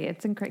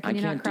incredible. I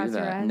can't do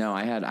that. No,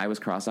 I was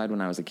cross-eyed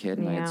when I was a kid,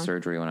 and I had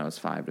surgery when I was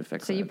 5 to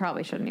fix it. So you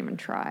probably shouldn't even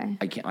try.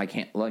 I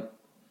can't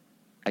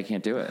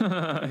do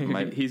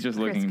it. He's just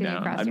looking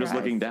down. I'm just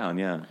looking down,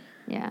 yeah.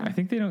 Yeah. I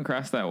think they don't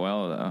cross that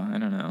well, though. I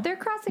don't know. They're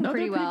crossing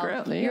pretty well.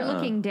 Great, You're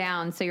looking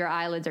down, so your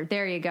eyelids are...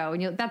 There you go.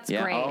 And that's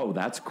great. Oh,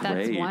 that's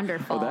great. That's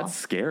wonderful. Oh, that's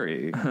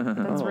scary.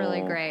 That's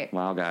really great.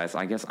 Wow, guys.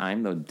 I guess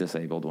I'm the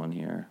disabled one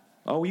here.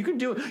 Oh, you can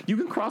do it. You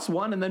can cross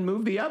one and then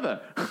move the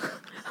other.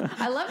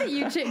 I love that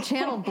you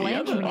channeled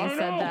Blanche when you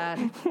said that.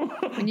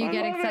 When you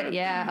get excited.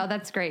 Yeah. Oh,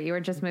 that's great. You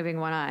were just moving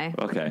one eye.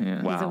 Okay.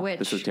 Yeah. Wow. He's a witch.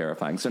 This is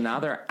terrifying. So now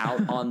they're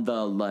out on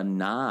the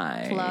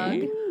lanai.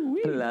 Plug.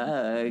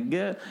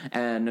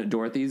 And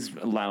Dorothy's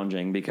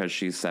lounging because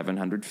she's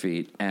 700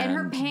 feet. And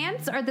her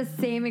pants are the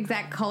same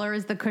exact color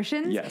as the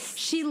cushions. Yes.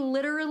 She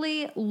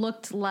literally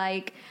looked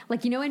like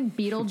in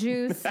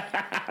Beetlejuice.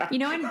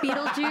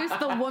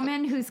 The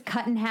woman who's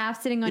cut in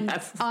half sitting on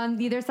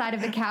the other side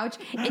of the couch.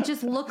 It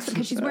just looks,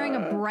 because she's wearing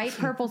a bright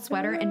purple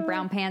sweater and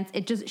brown pants,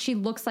 she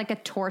looks like a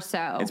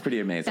torso. It's pretty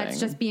amazing. That's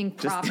just being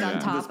propped on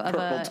top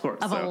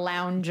of a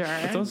lounger.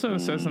 It also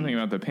says something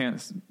about the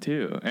pants,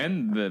 too,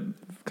 and the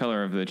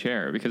color of the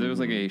chair, because it was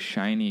like a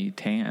shiny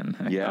tan.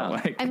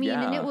 And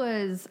it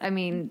was,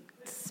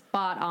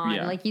 spot on.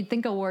 Yeah. Like, you'd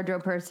think a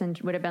wardrobe person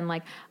would have been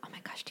like, oh my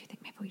gosh, do you think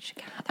maybe we should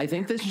get another I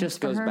think this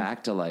just goes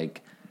back to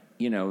like,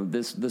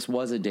 this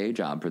was a day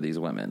job for these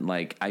women.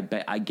 Like,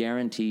 I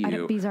guarantee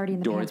you, Bee's already in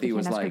the Dorothy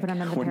pants. was like,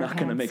 we're not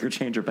going to make her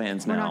change her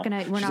pants now.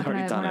 We're not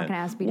going to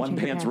ask Bee to One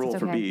change her pants pants. rule It's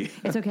for okay. Bee.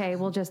 It's okay.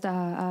 We'll just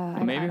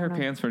maybe her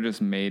pants were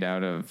just made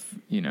out of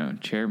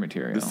chair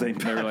material. The same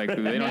they were like,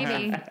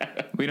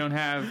 we don't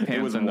have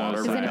pants in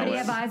those. Does anybody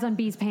have eyes on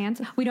Bee's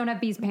pants? We don't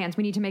have Bee's pants.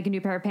 We need to make a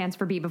new pair of pants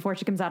for Bee before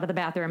she comes out of the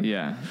bathroom.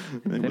 Yeah,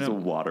 it was a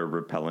water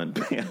repellent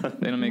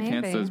pant. They don't make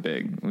pants this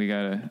big. We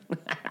gotta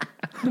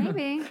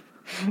maybe.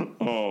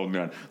 Oh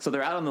man! So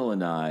they're out on the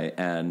lanai,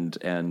 and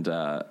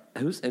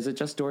is it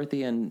just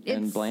Dorothy and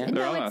Blanche?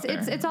 No,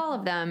 it's all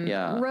of them.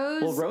 Yeah.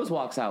 Rose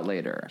walks out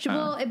later.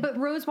 But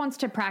Rose wants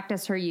to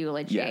practice her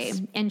eulogy,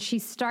 and she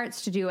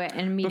starts to do it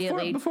and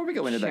immediately. Before we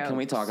go into that, can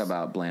we talk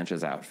about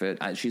Blanche's outfit?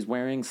 She's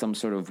wearing some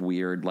sort of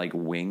weird, like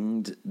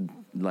winged,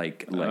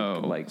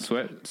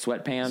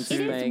 sweatpants It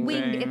thing. is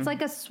winged. It's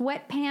like a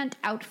sweatpant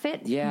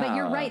outfit. Yeah, but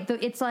you're right.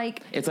 It's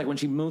like when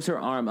she moves her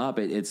arm up,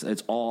 it's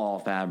all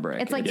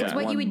fabric. It's like it's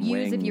what you would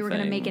use if you were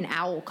going to make an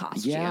owl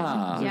costume.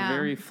 Yeah, it's a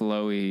very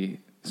flowy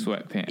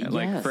sweatpants. Yes.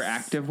 Like for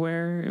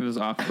activewear, it was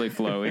awfully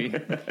flowy.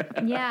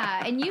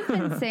 Yeah, and you've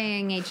been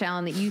saying, H.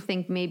 Allen, that you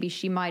think maybe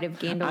she might have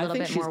gained a little bit more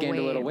weight. I think she's gained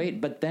a little weight,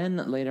 but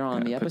then later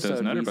on in the episode, put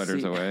those Nutter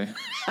Butters away.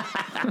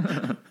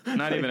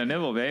 Not even a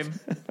nibble, babe.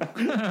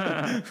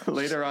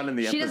 Later on in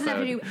the episode, she doesn't have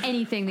to do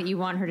anything that you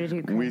want her to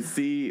do, Chris.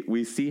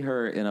 We see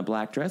her in a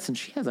black dress, and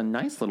she has a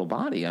nice little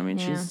body. I mean,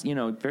 she's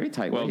very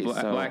tight waist.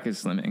 Well, black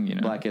is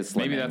slimming. Black is slimming.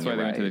 Maybe that's why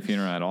they went to the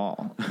funeral at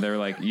all. They were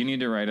like, you need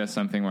to write us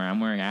something where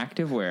I'm wearing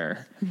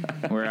activewear,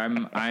 where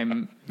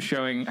I'm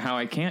showing how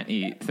I can't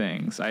eat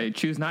things. I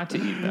choose not to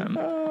eat them.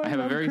 I have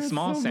a very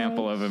small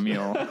sample of a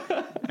meal,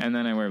 and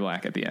then I wear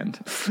black at the end.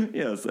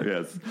 Yes.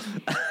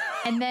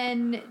 And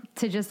then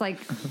to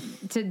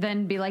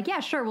then be like, yeah,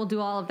 sure, we'll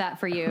do all of that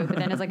for you. But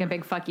then it's like a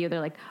big fuck you.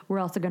 They're like, we're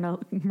also going to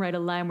write a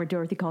line where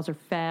Dorothy calls her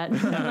fat.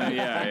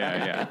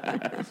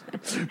 Yeah.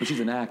 But she's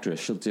an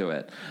actress. She'll do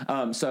it.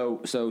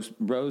 So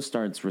Rose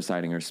starts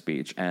reciting her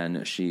speech,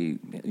 and she,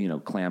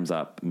 clams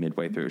up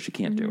midway through. She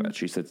can't do it.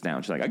 She sits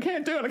down. She's like, I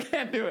can't do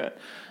it.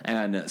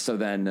 And so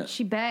then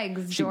she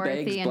begs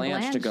Dorothy and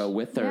Blanche to go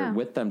with her,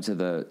 with them to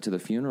the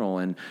funeral.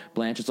 And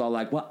Blanche is all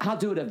like, well, I'll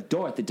do it if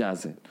Dorothy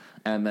does it.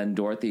 And then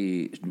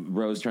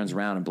Rose turns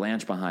around, and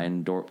Blanche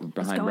behind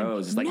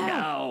Rose is like,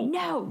 no,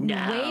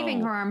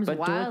 waving her arms wildly.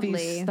 But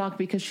Dorothy's stuck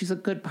because she's a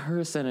good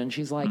person, and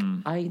she's like,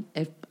 I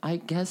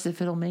guess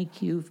if it'll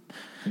make you,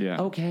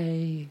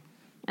 okay.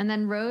 And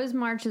then Rose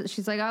marches.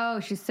 She's like,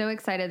 oh, she's so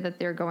excited that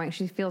they're going.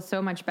 She feels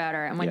so much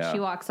better. And when she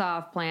walks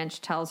off,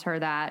 Blanche tells her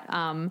that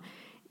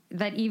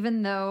that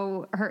even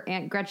though her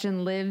Aunt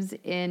Gretchen lives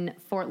in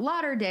Fort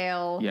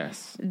Lauderdale,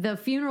 the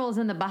funeral's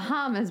in the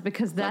Bahamas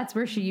because that's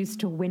where she used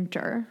to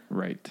winter.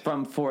 Right.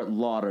 From Fort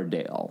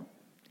Lauderdale.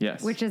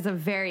 Yes. Which is a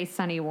very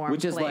sunny, warm place.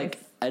 Which is like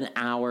an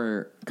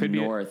hour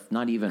north,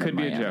 not even could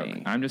be Miami. a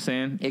joke. I'm just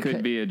saying, it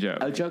could be a joke.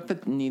 A joke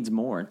that needs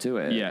more to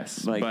it.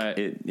 Yes, like but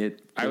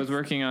I was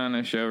working on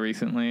a show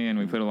recently, and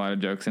we put a lot of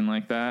jokes in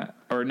like that.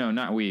 Or no,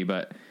 not we,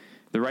 but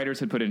the writers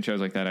had put in shows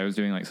like that. I was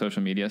doing like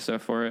social media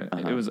stuff for it.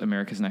 It was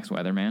America's Next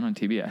Weatherman on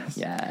TBS.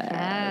 Yes.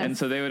 And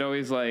so they would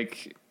always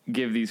like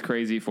give these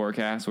crazy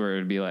forecasts where it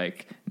would be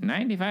like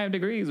 95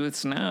 degrees with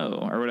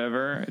snow or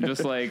whatever.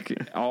 Just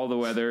like all the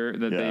weather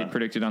that they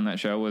predicted on that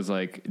show was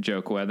like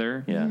joke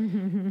weather. Yeah.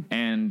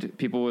 And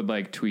people would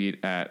like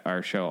tweet at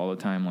our show all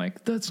the time,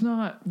 like, there's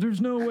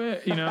no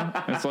way, you know?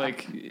 It's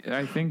like,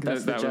 I think that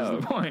was the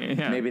point.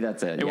 Yeah. Maybe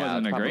that's it. It Yeah,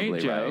 wasn't a great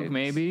probably joke, right.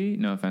 maybe.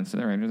 No offense to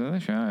the writers of the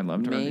show. I'd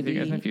love to work with you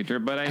guys in the future.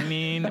 But I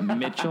mean,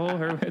 Mitchell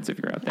Hurwitz, if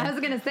you're out there. I was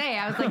going to say,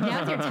 I was like,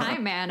 now's your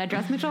time, man.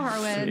 Address Mitchell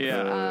Hurwitz.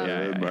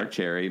 Yeah. Mark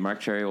Cherry. Mark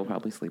Cherry will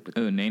probably sleep with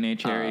you. Ooh, Nene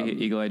Cherry,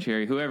 Eagle Eye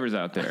Cherry, whoever's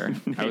out there.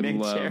 I would Nene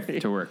love Cherry.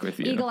 to work with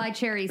you. Eagle Eye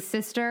Cherry's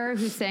sister,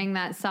 who sang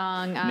that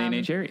song.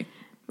 Nene Cherry.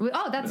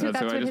 Oh, that's what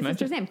I his just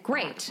sister's name.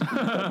 Great.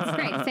 That's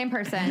great. Same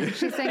person.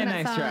 She sang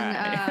that song.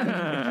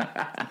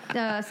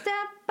 Step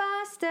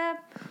by step,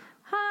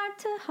 heart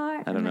to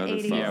heart. I don't know in the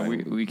this 80s. song. Yeah,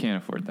 we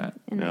can't afford that.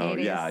 In the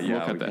 80s. Yeah.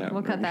 We'll cut that.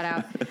 We'll cut that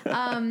out.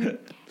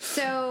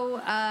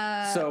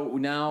 So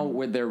now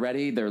when they're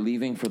ready, they're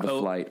leaving for the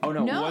flight. Oh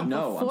no, No, I'm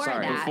before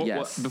sorry. that.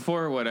 Yes.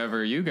 Before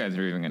whatever you guys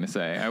are even going to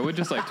say, I would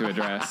just like to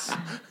address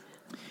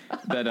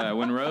that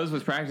when Rose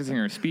was practicing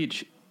her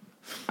speech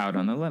out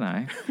on the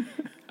lanai.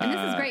 And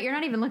this is great. You're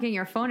not even looking at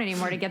your phone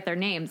anymore to get their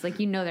names.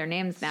 Like, you know their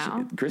names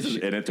now. Chris is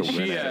in it to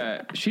win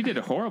it. She did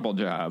a horrible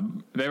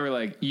job. They were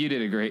like, you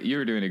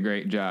were doing a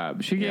great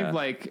job. She gave Yeah.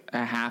 like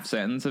a half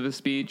sentence of a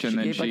speech, and She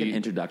then gave she like an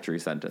introductory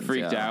sentence.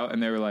 freaked out,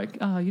 and they were like,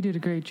 oh, you did a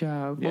great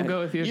job. We'll go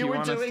with you if you were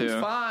want us doing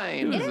to.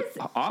 fine. It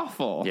was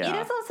awful. Yeah.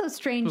 It is also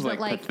strange was, that,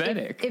 like,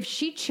 pathetic. if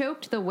she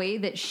choked the way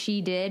that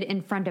she did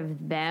in front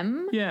of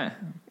them, Yeah.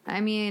 I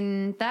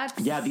mean,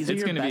 that's... Yeah, these are It's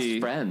your going to best be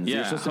friends. Yeah,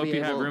 You're supposed hope to be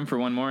you have able- room for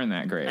one more in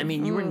that grade. I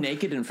mean, you were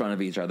naked in front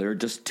of each other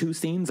just 2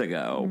 scenes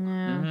ago.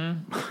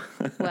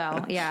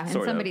 Well, yeah, in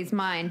Sort of. somebody's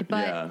mind.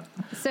 But Yeah.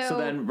 so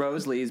then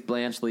Rose leaves,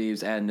 Blanche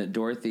leaves, and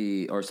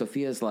Dorothy or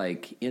Sophia's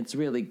like, it's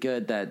really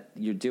good that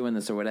you're doing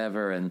this or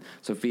whatever. And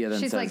Sophia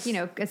then she's says, like, you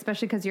know,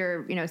 especially because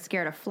you're, you know,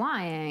 scared of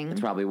flying. it's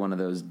probably one of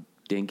those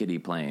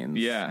dinkety planes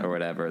Yeah. or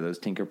whatever, those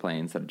tinker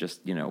planes that just,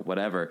 you know,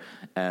 whatever,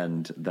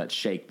 and that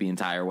shake the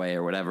entire way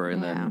or whatever.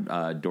 And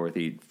then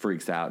Dorothy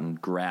freaks out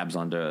and grabs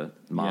onto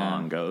Ma Yeah.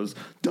 and goes,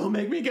 don't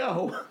make me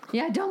go.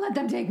 Yeah, don't let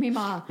them take me,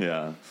 Ma.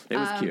 Yeah. It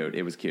was cute.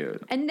 It was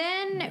cute. And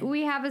then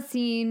we have a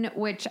scene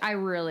which I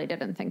really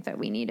didn't think that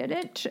we needed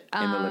it.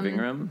 In the living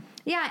room?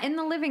 Yeah, in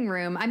the living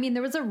room. I mean,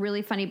 there was a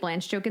really funny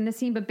Blanche joke in the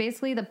scene, but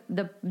basically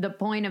the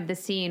point of the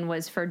scene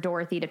was for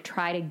Dorothy to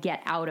try to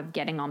get out of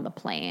getting on the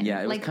plane.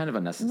 Yeah, it was kind of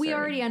unnecessary. We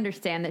already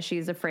understand that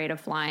she's afraid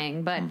of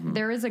flying, but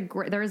there is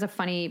a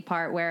funny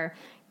part where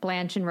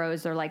Blanche and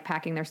Rose are like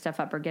packing their stuff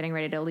up or getting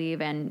ready to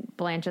leave, and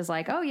Blanche is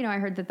like, "Oh, you know, I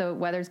heard that the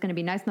weather's going to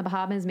be nice in the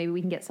Bahamas. Maybe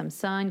we can get some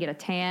sun, get a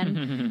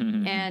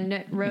tan."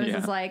 And Rose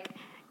is like,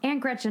 Aunt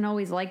Gretchen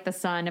always liked the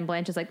sun, and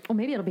Blanche is like, "Oh,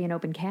 maybe it'll be an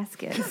open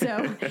casket."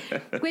 So,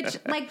 which,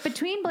 like,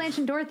 between Blanche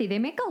and Dorothy, they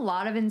make a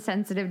lot of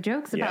insensitive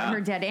jokes about Yeah.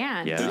 her dead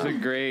aunt. Yeah. There's a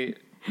great.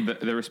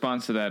 The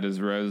response to that is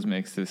Rose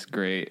makes this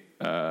great.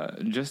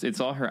 It's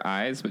all her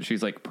eyes, but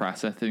she's like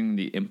processing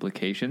the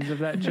implications of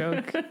that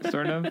joke,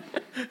 sort of.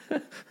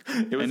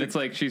 It's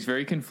like she's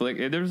very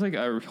conflicted. There was like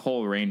a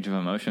whole range of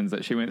emotions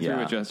that she went through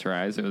with just her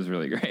eyes. It was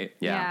really great.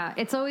 Yeah,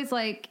 it's always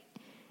like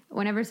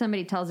whenever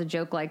somebody tells a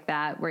joke like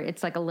that, where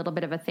it's like a little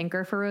bit of a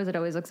thinker for Rose, it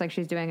always looks like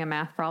she's doing a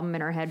math problem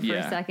in her head for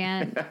a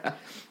second.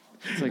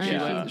 It's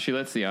like she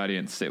lets the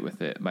audience sit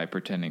with it by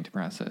pretending to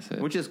process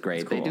it. Which is great.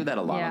 It's cool. They do that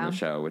a lot Yeah. on the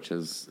show, which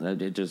is,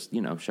 it just, you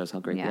know, shows how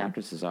great the Yeah.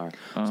 actresses are.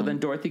 So then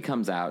Dorothy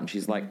comes out and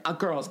she's like,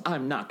 girls,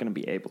 I'm not going to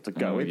be able to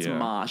go. It's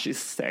Ma. She's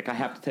sick. I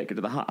have to take her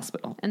to the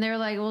hospital. And they were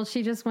like, well,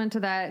 she just went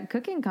to that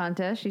cooking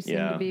contest. She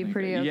seemed to be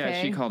pretty okay.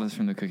 Yeah, she called us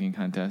from the cooking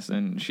contest,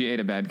 and she ate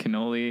a bad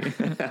cannoli.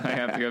 I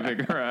have to go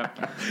pick her up.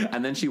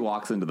 And then she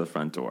walks into the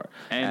front door.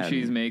 And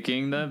she's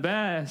making the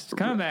best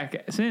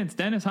comeback since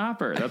Dennis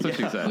Hopper. That's what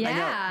she said.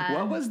 Yeah.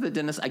 What was the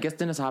Dennis? I guess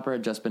Dennis Hopper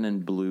had just been in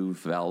Blue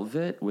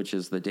Velvet, which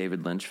is the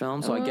David Lynch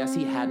film. So I guess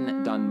he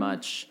hadn't done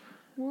much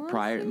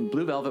prior.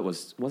 Blue Velvet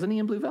wasn't he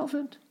in Blue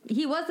Velvet?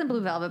 He was in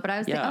Blue Velvet, but I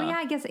was thinking,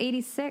 I guess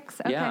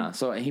 86. Okay. Yeah,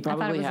 so he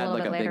probably had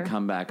like a big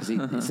comeback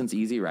because since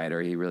Easy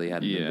Rider, he really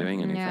hadn't been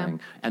doing anything. Yeah.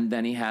 And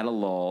then he had a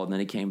lull, and then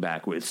he came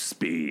back with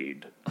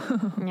Speed.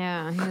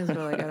 Yeah, he was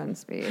really good on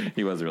Speed.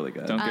 He was really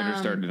good. Don't get her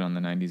started on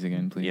the 90s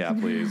again, please. Yeah,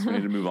 please. We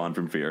need to move on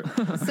from Fear.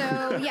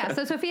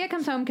 So Sophia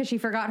comes home because she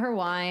forgot her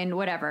wine,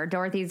 whatever.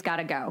 Dorothy's got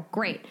to go.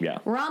 Great. Yeah.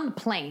 We're on the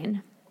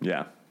plane.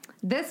 Yeah.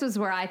 This was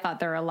where I thought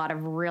there were a lot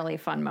of really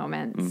fun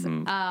moments.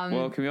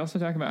 Well, can we also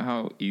talk about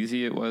how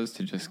easy it was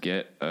to just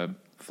get a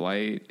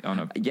flight on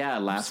a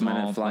last small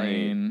minute flight.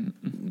 plane?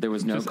 There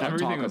was no Just talk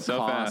everything of was so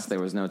cost. fast. There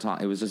was no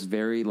talk. It was just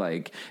very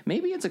like,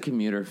 maybe it's a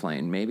commuter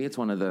plane. Maybe it's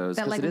one of those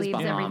That 'cause like it is leaves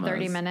every Bahamas.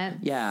 30 minutes.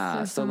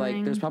 Yeah, or so like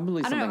something. there's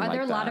probably I something don't know. Are like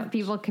there a lot that. of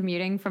people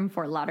commuting from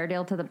Fort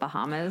Lauderdale to the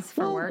Bahamas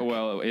for work?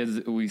 Well,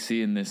 as we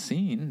see in this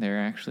scene, there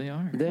actually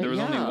are. There was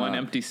only one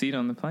empty seat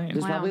on the plane.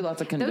 There's probably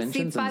lots of conventions.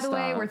 Those seats, by and the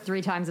way, stuff. were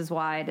 3 times as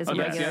wide as a That's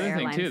the regular other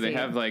thing airline too. They seat.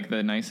 have like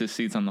the nicest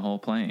seats on the whole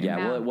plane. Yeah,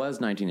 well, it was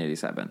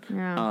 1987.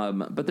 Yeah.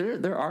 But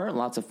there are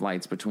lots of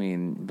flights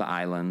between the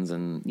islands,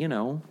 and you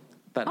know,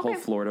 That whole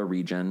Florida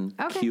region,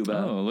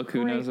 Cuba. Oh, look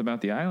who knows about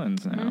the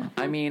islands now.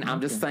 I mean,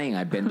 I'm just saying,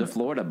 I've been to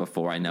Florida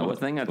before. I know a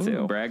thing or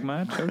two. Brag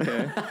much?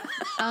 Okay.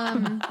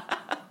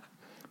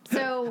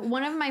 So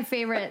one of my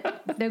favorite,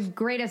 the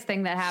greatest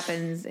thing that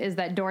happens is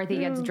that Dorothy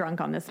gets drunk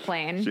on this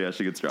plane. Yeah,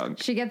 she gets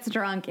drunk. She gets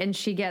drunk and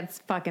she gets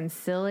fucking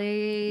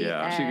silly.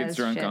 Yeah. She gets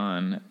drunk shit.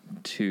 on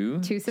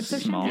two sips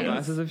of small champagne.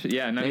 glasses of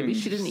not Maybe even-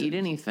 she didn't eat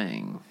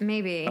anything.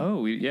 Maybe.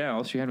 Oh,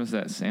 all she had was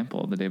that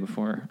sample the day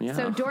before. Yeah.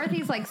 So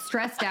Dorothy's like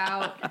stressed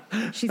out.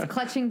 She's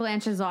clutching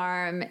Blanche's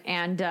arm,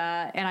 and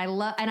I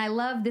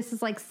love this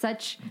is like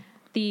such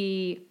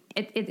the.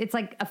 It's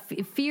like a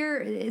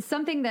fear. It's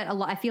something that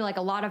I feel like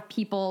a lot of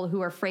people who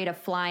are afraid of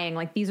flying,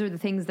 like these are the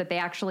things that they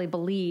actually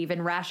believe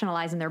and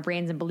rationalize in their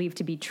brains and believe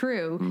to be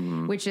true,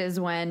 which is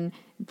when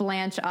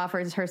Blanche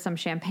offers her some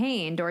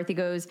champagne. Dorothy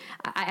goes,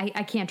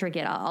 I can't drink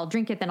it. I'll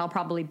drink it, then I'll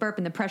probably burp,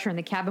 and the pressure in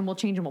the cabin will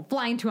change, and we'll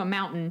fly into a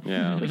mountain.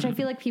 Yeah. Which I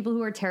feel like people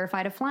who are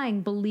terrified of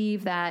flying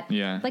believe that.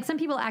 Yeah. Like some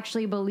people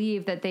actually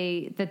believe that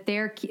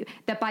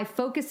that by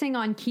focusing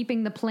on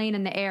keeping the plane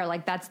in the air,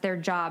 like that's their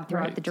job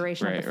throughout the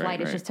duration of the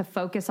flight. It's just to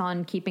focus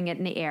on keeping it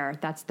in the air.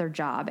 That's their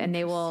job, and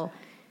they will.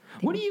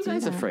 What are you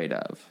guys afraid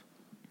of?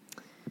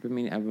 I've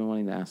been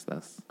wanting to ask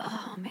this.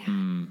 Oh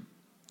man.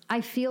 I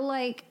feel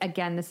like,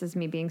 again, this is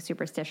me being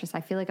superstitious.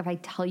 I feel like if I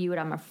tell you what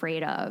I'm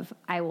afraid of,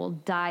 I will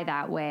die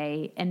that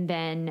way. And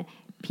then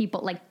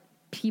people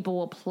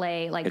will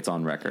play like It's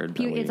on record.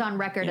 it's on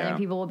record, and then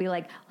people will be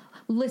like,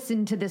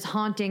 listen to this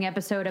haunting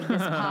episode of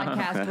this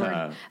podcast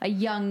where a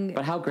young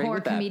But how great poor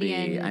would that be?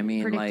 comedian I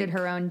mean, predicted like,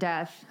 her own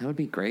death. That would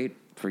be great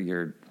for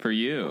you. For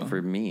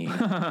me.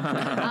 For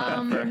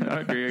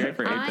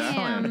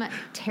I am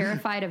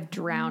terrified of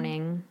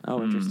drowning.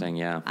 Oh, interesting.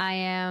 Yeah. I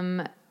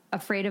am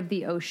afraid of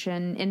the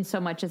ocean in so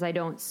much as I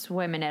don't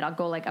swim in it. I'll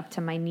go like up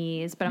to my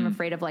knees, but I'm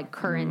afraid of like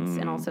currents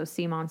and also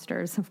sea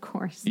monsters, of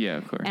course. Yeah,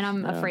 of course. And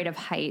I'm afraid of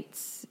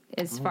heights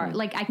as far,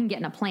 like I can get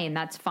in a plane,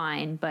 that's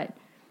fine, but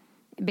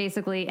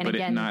basically, and but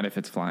again. not if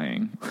it's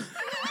flying.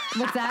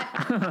 What's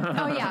that?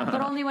 Oh yeah,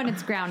 but only when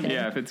it's grounded.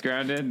 Yeah, if it's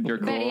grounded, you're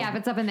cool. But yeah, if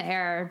it's up in the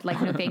air, like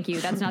no thank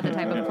you. That's not the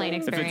type of plane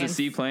experience. If it's a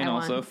seaplane, I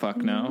also, want. fuck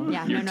no.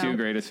 Yeah, your no. two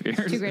greatest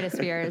fears. Two greatest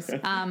fears.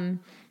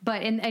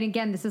 But and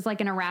again, this is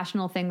like an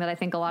irrational thing that I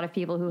think a lot of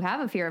people who have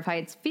a fear of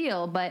heights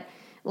feel. But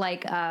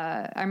like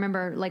I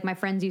remember, like my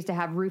friends used to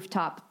have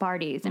rooftop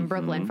parties in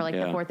Brooklyn for like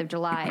the 4th of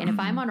July, and if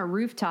I'm on a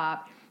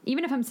rooftop,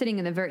 even if I'm sitting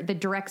in the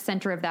direct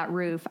center of that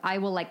roof, I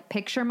will like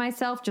picture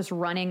myself just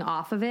running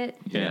off of it.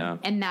 Yeah.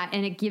 And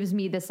it gives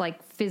me this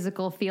like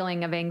physical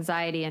feeling of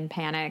anxiety and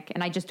panic,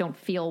 and I just don't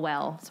feel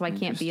well, so I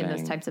can't be in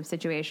those types of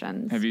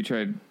situations. Have you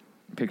tried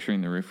picturing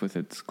the roof with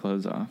its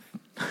clothes off?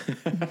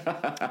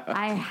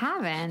 I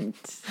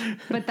haven't,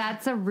 but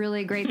that's a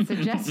really great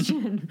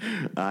suggestion.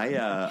 I'm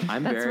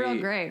That's very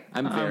real great.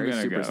 I'm very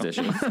gonna go.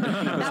 superstitious.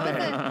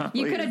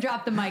 You could have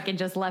dropped the mic and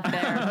just left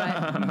there,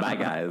 but Bye,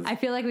 guys. I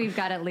feel like we've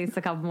got at least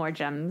a couple more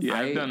gems. Yeah,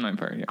 I've done my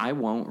part. Yeah. I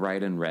won't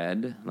write in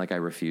red. Like I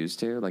refuse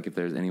to. Like if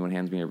there's anyone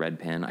hands me a red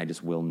pen, I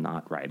just will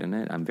not write in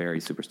it. I'm very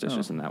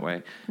superstitious in that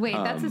way. Wait,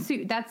 that's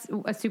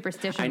a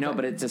superstition. I know,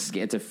 but it's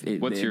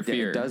What's your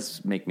fear? It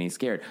does make me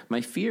scared.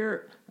 My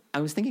fear. I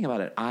was thinking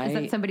about it. Is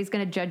that somebody's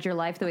going to judge your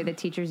life the way that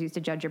teachers used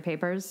to judge your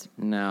papers?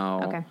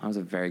 No. Okay. I was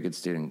a very good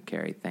student,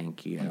 Carrie.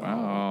 Thank you.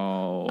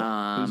 Oh,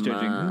 who's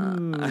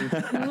judging?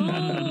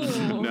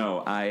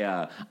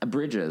 No,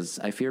 bridges.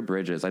 I fear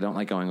bridges. I don't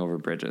like going over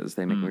bridges.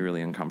 They make me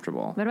really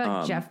uncomfortable. What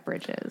about Jeff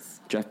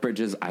Bridges? Jeff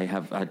Bridges, I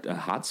have a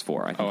hots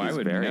for. I think I he's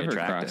would very never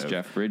attractive. cross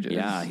Jeff Bridges.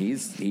 Yeah,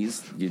 he's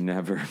you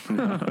never.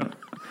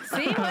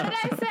 See, what did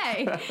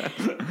I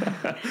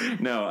say?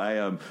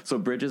 No, so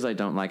bridges I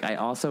don't like. I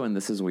also, and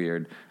this is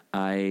weird,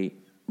 I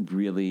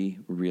really,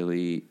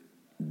 really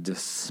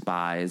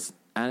despise,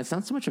 and it's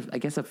not so much I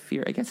guess a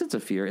fear. I guess it's a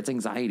fear. It's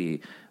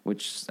anxiety,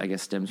 which I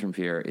guess stems from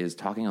fear, is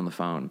talking on the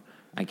phone.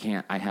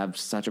 I have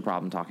such a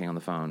problem talking on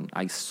the phone.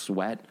 I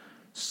sweat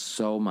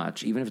so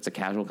much, even if it's a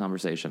casual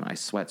conversation. I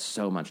sweat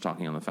so much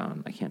talking on the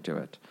phone. I can't do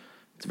it.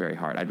 It's very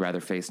hard. I'd rather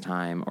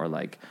FaceTime or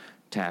like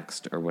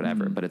text or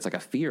whatever, but it's like a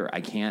fear.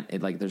 I can't,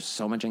 there's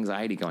so much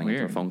anxiety going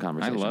into a phone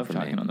conversation. I love for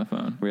talking me. on the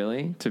phone.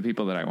 Really? To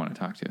people that I want to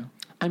talk to.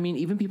 I mean,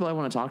 even people I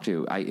want to talk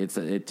to,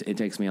 it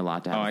takes me a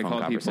lot to have a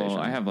phone conversation.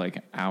 People, I have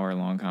like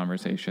hour-long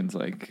conversations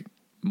like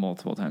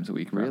multiple times a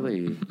week.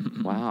 Probably. Really?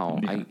 Wow.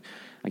 Yeah.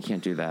 I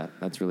can't do that.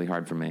 That's really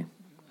hard for me.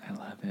 I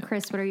love it.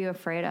 Chris, what are you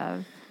afraid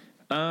of?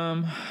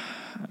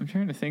 I'm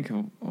trying to think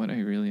of what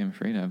I really am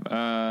afraid of.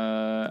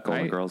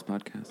 Golden Girls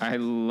podcast. I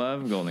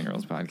love Golden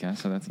Girls podcast,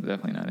 so that's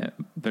definitely not it.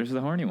 There's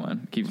the horny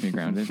one. Keeps me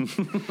grounded.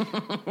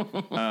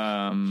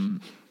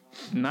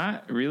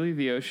 Not really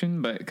the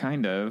ocean, but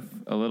kind of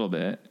a little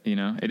bit. You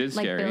know, it is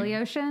Like scary. Billy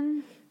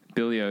Ocean?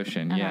 Billy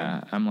Ocean,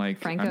 yeah. I'm like,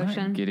 Frank I'm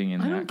Ocean? not getting in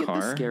I that don't get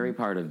car. the scary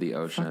part of the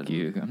ocean. Fuck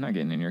you. I'm not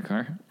getting in your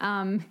car.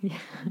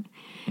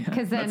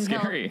 Because then that's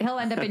scary. he'll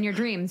end up in your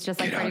dreams, just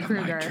like Get Freddy out of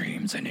my Krueger.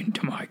 dreams and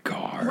into my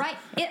car. Right.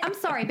 I'm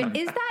sorry, but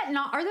is that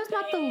not? Are those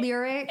not the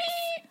lyrics?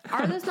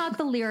 are those not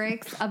the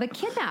lyrics of a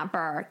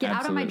kidnapper? Get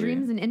out of my Absolutely.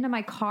 dreams and into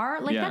my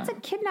car. Like Yeah. that's a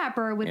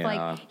kidnapper with Yeah.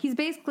 like he's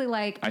basically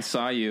like I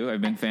saw you.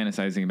 I've been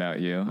fantasizing about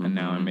you, and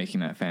now I'm making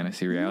that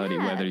fantasy reality,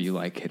 Yes. whether you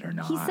like it or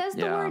not. he says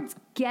the Yeah. words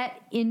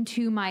 "get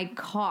into my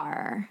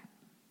car."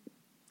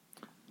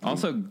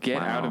 Also,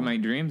 get out of my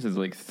dreams is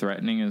like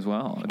threatening as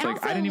well. It's And like,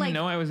 also, I didn't like, even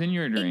know I was in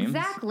your dreams.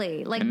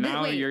 Exactly. Like And th-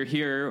 now wait, you're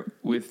here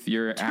with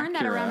your turn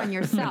that Acura. around on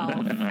yourself.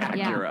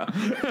 Yeah.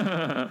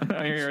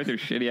 Now you're here with your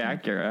shitty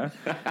Acura.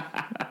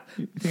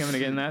 You think I'm going to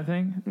get in that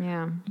thing?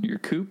 Yeah. Your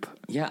coupe?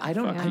 Yeah, I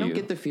don't you.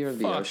 get the fear of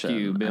the Fuck ocean.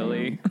 you,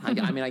 Billy. I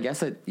mean, I guess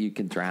that you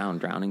can drown.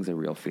 Drowning's a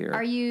real fear.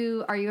 Are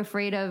you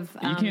afraid of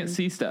You can't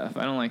see stuff.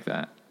 I don't like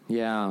that.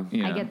 Yeah.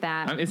 You I know? get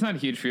that. It's not a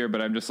huge fear,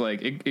 but I'm just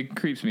like, it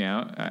creeps me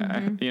out.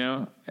 Mm-hmm. You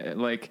know,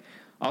 like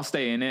I'll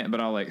stay in it, but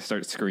I'll like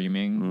start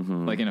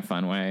screaming like in a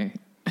fun way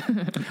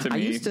to I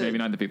me, used to- maybe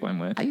not the people I'm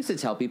with. I used to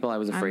tell people I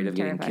was afraid I'm of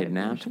getting terrified of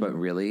kidnapped, ocean. but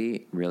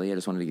really, I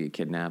just wanted to get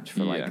kidnapped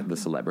for Yeah. like the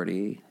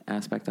celebrity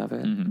aspect of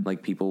it.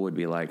 Like people would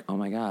be like, "Oh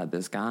my god,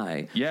 this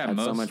guy Yeah, had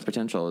so most- much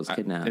potential, is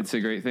kidnapped." It's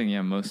a great thing.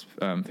 Yeah, most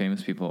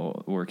famous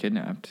people were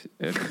kidnapped.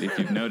 If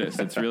you've noticed,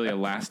 it's really a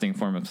lasting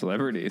form of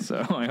celebrity. So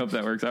I hope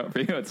that works out for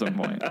you at some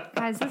point.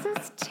 Guys, this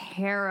is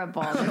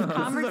terrible. This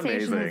conversation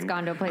has amazing.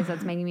 gone to a place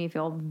that's making me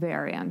feel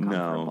very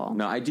uncomfortable.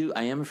 no,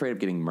 I am afraid of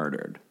getting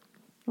murdered.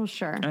 Well,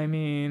 sure. I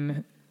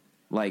mean,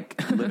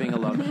 Like living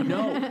alone.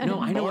 No, I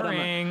know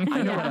Boring.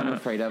 what I'm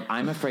afraid of.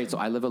 I'm afraid. So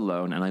I live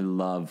alone, and I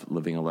love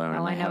living alone. Oh,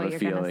 and I know have what a you're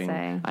gonna feeling.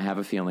 say. I have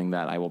a feeling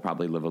that I will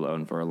probably live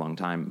alone for a long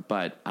time.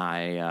 But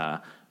I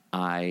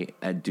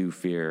do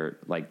fear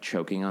like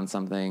choking on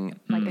something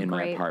Like a in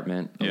my grape?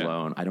 apartment Yeah.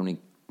 alone. I don't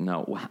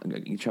know.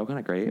 You choke on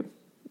a grape?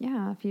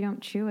 Yeah, if you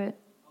don't chew it.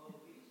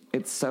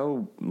 It's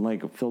so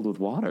like filled with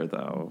water,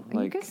 though. You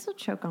Like can still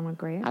choke on a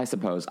grape. I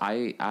suppose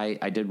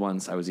I did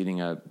once. I was eating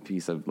a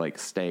piece of like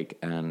steak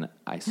and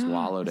I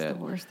swallowed It's it.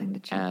 the worst thing to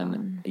choke and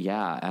on.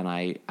 yeah, and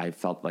I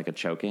felt like a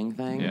choking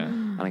thing. Yeah.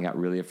 And I got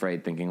really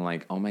afraid, thinking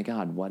like, oh my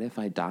god, what if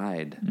I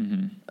died?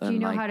 Do you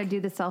know how to do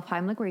the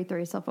self-Heimlich where you throw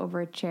yourself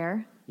over a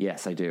chair?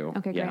 Yes, I do.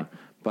 Okay, yeah. great.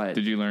 But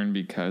did you learn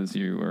because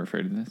you were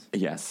afraid of this?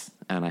 yes,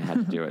 and I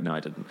had to do it. No, I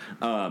didn't.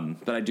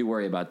 But I do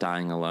worry about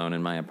dying alone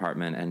in my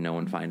apartment and no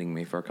one finding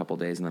me for a couple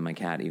days, and then my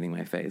cat eating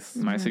my face.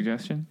 My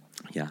suggestion: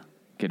 Yeah.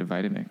 get a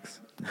Vitamix.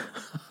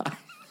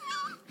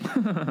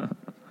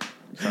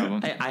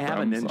 Problem. I have a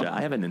Problem ninja. solved.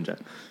 I have a ninja.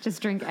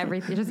 Just drink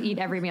everything. Just eat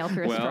every meal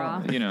through a straw.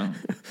 Well, you know,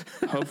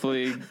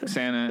 hopefully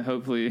Santa,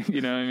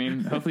 you know what I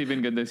mean? Hopefully you've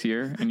been good this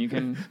year and you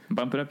can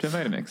bump it up to a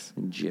Vitamix.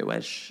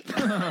 Jewish.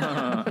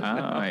 Oh,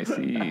 I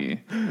see.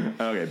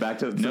 Okay, back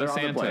to No they're on the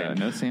Santa, plane.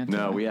 no Santa.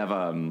 No, we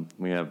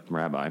have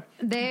Rabbi.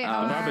 They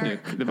are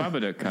The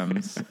Babadook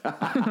comes. so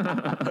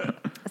the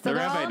they're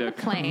Rabbi all on the Duck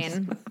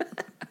plane,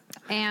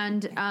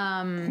 and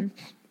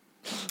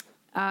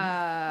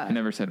I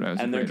never said what I was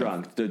And they're afraid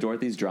of. drunk.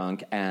 Dorothy's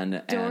drunk,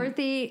 and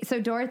Dorothy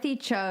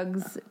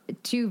chugs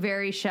 2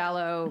 very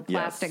shallow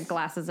plastic Yes.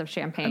 glasses of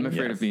champagne. I'm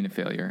afraid Yes. of being a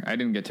failure. I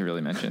didn't get to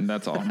really mention.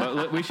 That's all.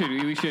 But we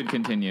should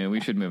continue. We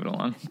should move it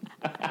along.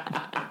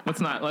 Let's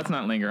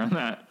not linger on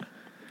that.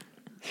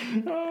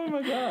 oh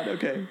my god.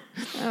 Okay.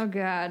 Oh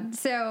God!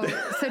 So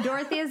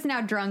Dorothy is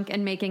now drunk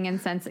and making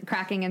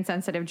cracking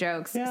insensitive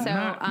jokes. So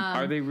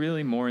Are they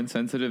really more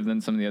insensitive than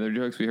some of the other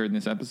jokes we heard in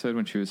this episode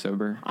when she was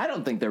sober? I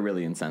don't think they're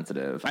really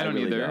insensitive. I don't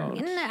really either. don't.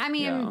 I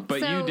mean, Yeah. But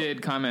so- you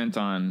did comment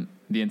on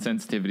the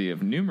insensitivity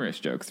of numerous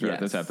jokes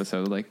throughout Yes. this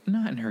episode, like,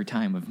 not in her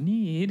time of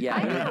need. Yeah,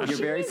 I know, you're she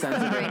very needs them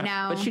sensitive right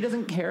now. But she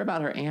doesn't care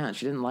about her aunt.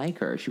 She didn't like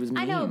her. She was mean.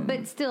 I know,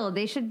 but still,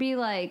 they shouldn't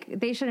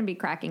be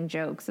cracking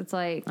jokes. It's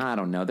like I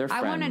don't know. They're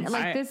friends. I want to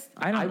like this.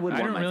 I don't, I would I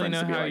want don't my really friends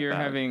know to be how like you're that.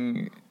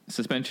 having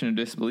suspension of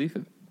disbelief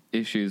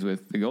issues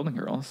with the Golden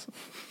Girls.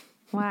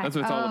 Why? That's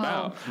what it's all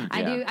about.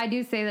 I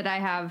do say that I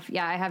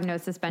have no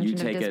suspension You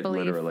of take it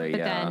disbelief, literally, but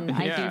yeah. then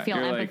I Yeah, do feel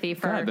you're like, empathy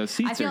for. God, those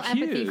seats I feel are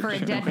empathy huge. for a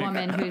dead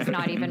woman who's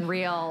not even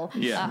real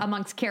Yeah.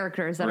 amongst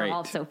characters that Right. are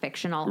also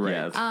fictional. Right.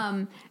 Yes.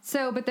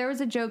 But there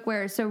was a joke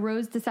where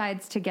Rose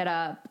decides to get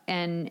up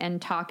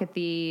and talk at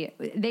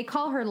they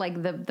call her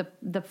like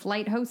the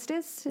flight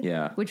hostess.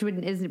 Yeah. Which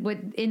is what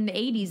in the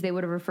 80s they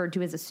would have referred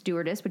to as a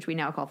stewardess, which we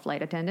now call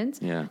flight attendants.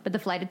 Yeah. But the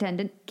flight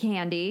attendant,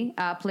 Candy,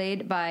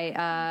 played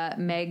by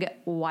Meg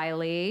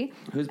Wiley.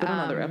 Who's been on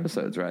other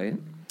episodes, right?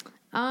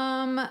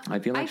 I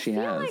feel like she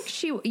has.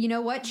 Like you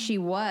know what she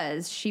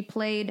was? She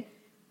played.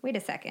 Wait a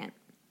second.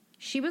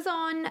 She was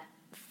on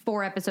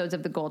 4 episodes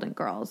of The Golden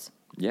Girls.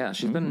 Yeah,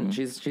 she's been.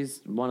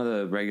 She's one of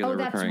the regular. Oh,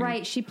 that's recurring.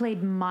 right. She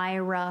played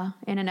Myra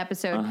in an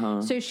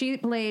episode. So she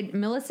played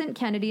Millicent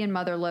Kennedy in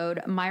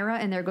Motherlode, Myra,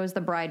 and There Goes the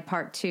Bride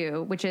Part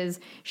 2, which is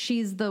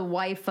she's the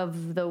wife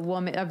of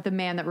the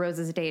man that Rose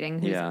is dating,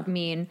 who's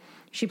mean.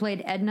 She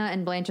played Edna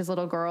and Blanche's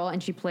little girl,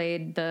 and she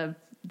played the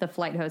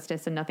flight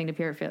hostess in Nothing to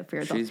Fear.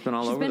 She's been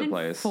all over the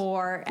place. In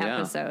 4 Yeah.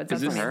 episodes.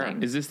 Is That's this,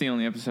 amazing. is this the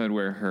only episode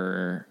where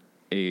her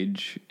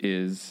age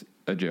is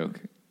a joke?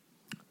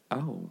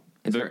 Oh,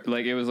 is there,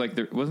 Like it was like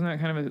wasn't that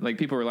kind of like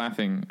people were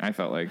laughing? I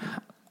felt like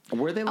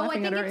Were they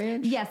laughing at her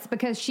age? Yes,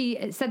 because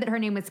she said that her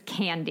name was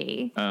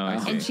Candy. Oh, I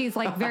see. And she's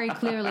like very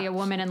clearly a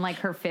woman in like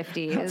her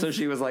 50s. So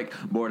she was like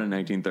born in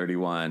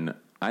 1931.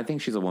 I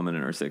think she's a woman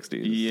in her 60s.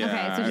 Yeah.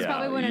 Okay, so she's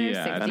probably one in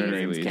her 60s. at the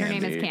very least. And her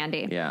name is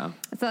Candy. Yeah.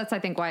 So that's, I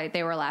think, why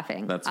they were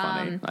laughing. That's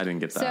funny. I didn't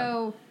get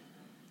that.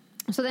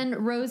 So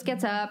then Rose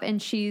gets up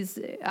and she's,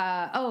 so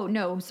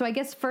I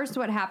guess first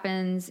what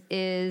happens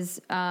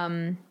is,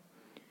 wait,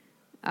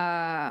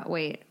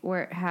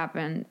 where it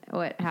happened?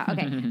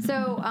 Okay.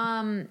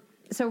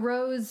 So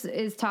Rose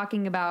is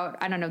talking about,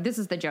 I don't know, this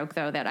is the joke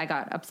though that I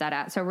got upset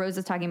at. So Rose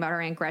is talking about her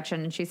Aunt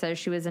Gretchen and she says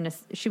she was an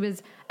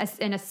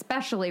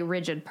especially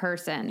rigid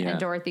person. Yeah. And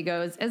Dorothy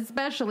goes,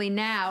 especially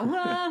now.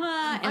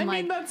 And I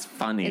mean, that's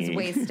funny. Is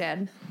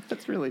wasted.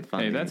 That's really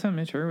funny. Hey, that's how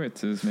Mitch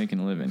Hurwitz is making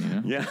a living, you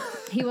know? Yeah.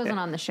 He wasn't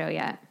on the show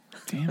yet.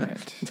 Damn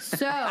it.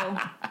 So,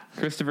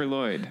 Christopher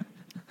Lloyd.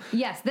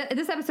 yes,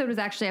 this episode was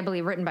actually, I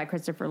believe, written by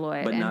Christopher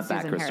Lloyd But and not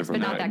that Susan Harris, Christopher but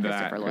not Lloyd. that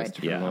Christopher Lloyd.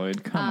 Christopher Yeah.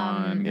 Lloyd. Come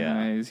on,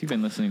 guys. You've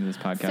been listening to this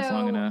podcast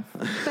long enough.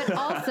 But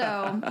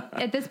also,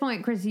 at this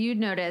point, Chris, you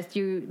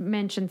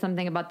mentioned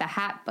something about the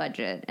hat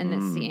budget in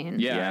this scene.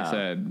 Yeah, Yeah. I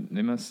said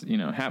they must,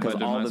 hat 'Cause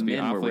budget all must the be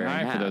men were awfully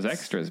wearing high for those hats.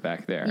 extras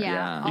back there.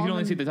 Yeah. You all can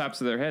only the- see the tops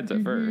of their heads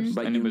at first.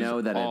 But and you it was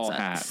know that all it's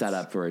hats. set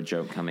up for a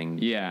joke coming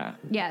Yeah.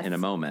 Yes. in a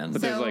moment.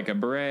 But there's So- like a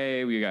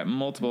beret. We got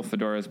multiple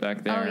fedoras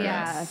back there. Oh,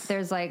 yeah.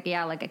 There's like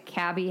a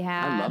cabbie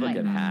hat. I love a like,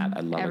 good hat. I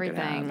love everything.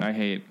 a good hat. I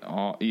hate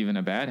even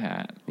a bad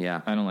hat.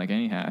 Yeah. I don't like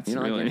any hats. You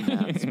don't really. like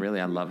any hats. Really,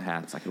 I love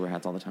hats. I could wear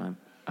hats all the time.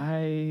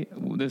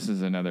 This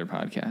is another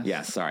podcast.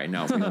 Yeah, sorry.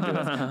 No, we don't do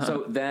this.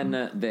 So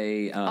then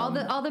they... All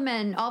the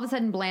men, all of a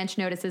sudden Blanche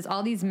notices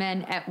all these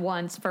men at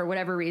once, for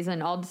whatever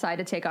reason, all decide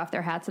to take off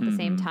their hats at the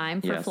same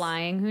time for Yes.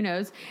 flying. Who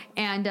knows?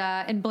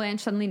 And Blanche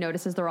suddenly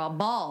notices they're all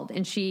bald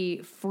and she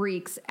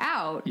freaks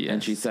out. Yes.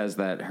 And she says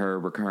that her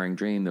recurring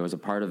dream, there was a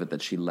part of it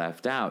that she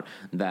left out,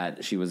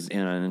 that she was in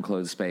an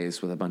enclosed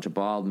space with a bunch of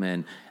bald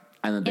men,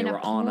 and that they In a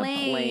were on a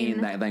plane.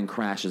 plane that then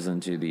crashes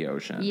into the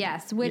ocean.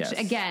 Yes, which Yes.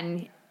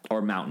 again,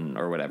 Or mountain,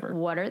 or whatever.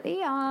 what are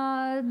the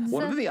odds?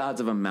 What are the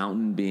odds of a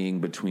mountain being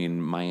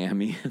between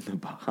Miami and the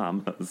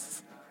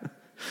Bahamas?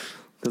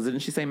 Because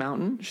didn't she say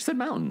mountain? She said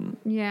mountain.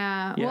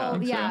 Yeah. Yeah, I Well,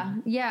 think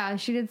so. yeah.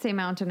 She did say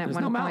mountain at There's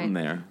one no point. mountain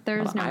there.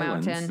 There's A lot no of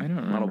islands. mountain. I don't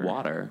A lot of remember.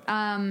 water.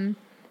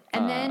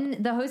 And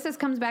then the hostess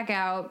comes back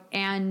out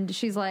and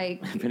she's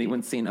like, If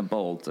anyone's seen a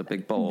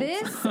big bolt.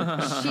 this,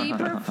 she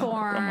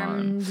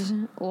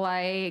performed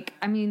like,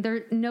 I mean,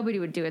 nobody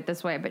would do it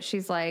this way, but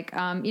she's like,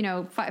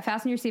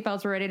 fasten your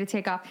seatbelts, we're ready to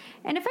take off.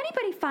 And if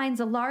anybody finds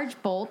a large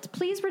bolt,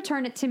 please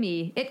return it to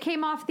me. It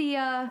came off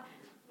the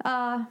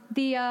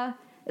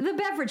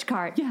beverage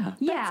cart. Yeah,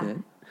 that's it.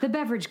 The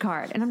beverage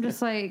cart. And I'm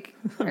just like,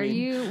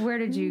 where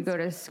did you go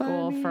to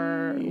school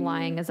for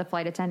lying as a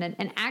flight attendant?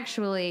 And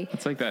actually,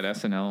 It's like that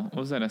SNL. What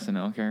was that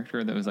SNL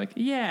character that was like,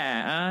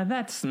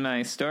 that's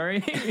my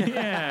story?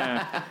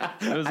 Yeah.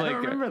 It was I like,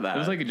 don't remember that. It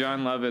was like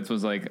John Lovitz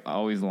was like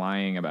always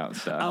lying about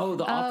stuff. Oh,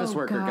 the office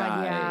worker God,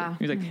 guy. yeah.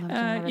 He was like,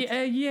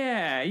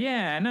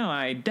 no,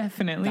 I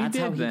definitely That's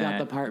did how he that. got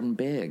the part in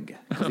Big.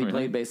 Because he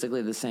played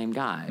basically the same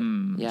guy.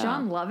 Yeah.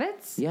 John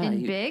Lovitz Yeah, in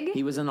he, Big?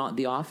 He was in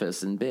The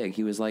Office in Big.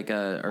 He was like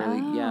a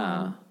early,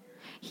 yeah.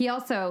 He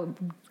also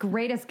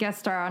greatest guest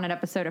star on an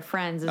episode of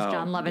Friends is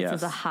John Lovitz yes.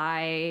 as a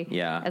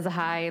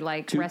high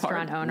like Two-part.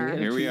 restaurant owner.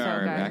 Here we So are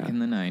good. back in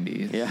the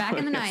 90s. Yeah. Back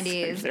in the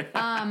 90s.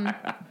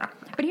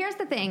 But here's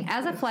the thing.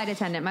 As a flight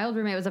attendant, my old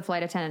roommate was a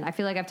flight attendant. I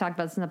feel like I've talked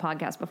about this in the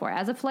podcast before.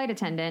 As a flight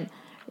attendant,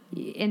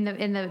 in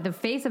the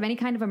face of any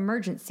kind of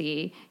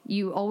emergency,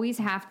 you always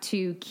have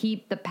to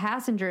keep the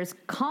passengers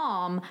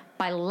calm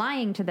by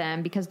lying to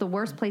them, because the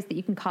worst place that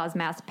you can cause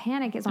mass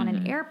panic is on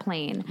an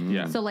airplane.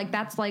 Yeah. So like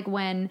that's like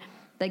when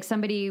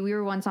we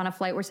were once on a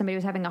flight where somebody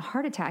was having a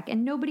heart attack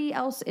and nobody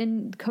else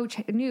in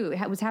coach knew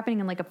it was happening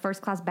in like a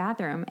first class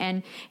bathroom.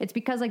 And it's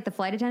because like the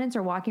flight attendants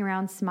are walking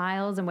around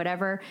smiles and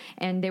whatever.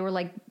 And they were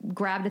like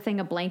grabbed a thing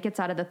of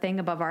blankets out of the thing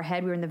above our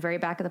head. We were in the very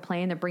back of the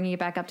plane. They're bringing it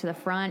back up to the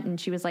front. And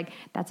she was like,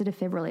 that's a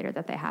defibrillator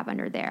that they have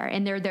under there.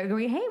 And they're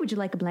going, hey, would you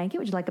like a blanket?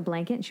 Would you like a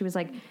blanket? And she was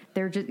like,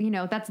 they're just,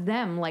 that's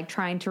them like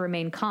trying to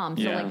remain calm.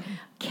 So Yeah. like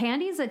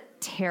Candy's a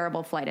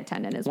terrible flight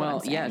attendant is what I'm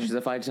saying. Yeah, she's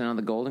a flight attendant on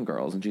the Golden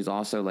Girls, and she's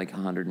also like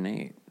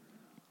 108.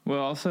 Well,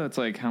 also, it's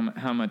like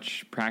how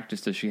much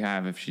practice does she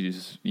have if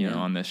she's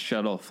on this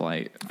shuttle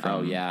flight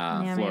from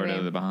Yeah, Florida maybe.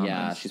 to the Bahamas?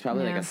 Yeah, she's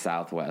probably like Yeah. a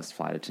Southwest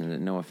flight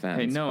attendant. No offense.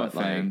 Hey, no but,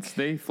 like, offense.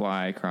 They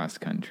fly cross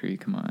country.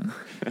 Come on.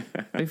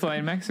 They fly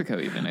in Mexico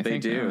even. I they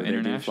think do. now,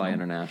 They do fly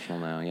international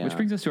now. Yeah. Which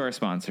brings us to our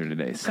sponsor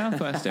today,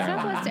 Southwest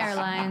Airlines. Southwest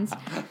Airlines.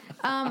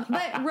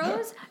 But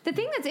Rose, the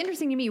thing that's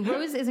interesting to me,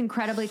 Rose is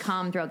incredibly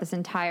calm throughout this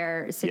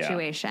entire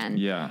situation.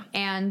 Yeah.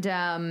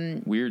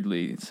 And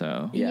Weirdly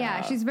so.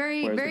 yeah, she's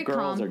very, Whereas very the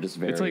girls calm. are just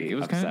very It's like- it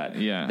was kinda-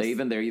 upset. yeah.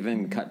 They're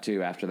even cut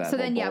to after that. So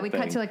then, whole yeah, we boat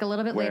cut to, thing like, a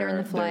little bit later in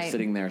where the flight. They're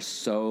sitting there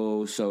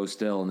so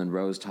still, and then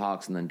Rose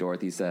talks, and then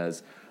Dorothy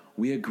says,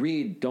 we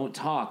agreed, don't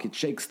talk. It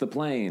shakes the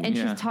plane. And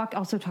she's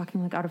also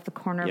talking like out of the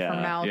corner of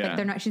her mouth. Yeah.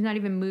 Like she's not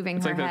even moving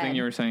it's her like head. the thing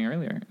you were saying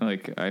earlier.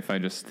 Like, if I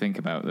just think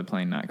about the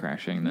plane not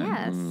crashing,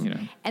 then, you know.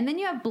 And then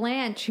you have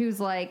Blanche, who's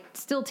like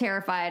still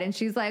terrified, and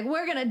she's like,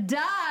 we're going to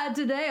die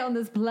today on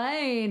this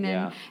plane.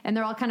 And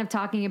they're all kind of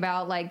talking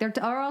about like, they're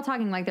all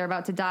talking like they're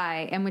about to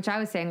die. And which I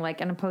was saying,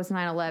 like, in a post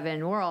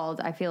 9/11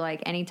 world, I feel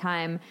like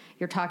anytime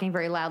you're talking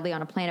very loudly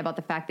on a plane about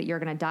the fact that you're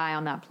going to die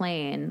on that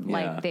plane,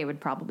 like, they would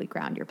probably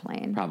ground your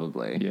plane.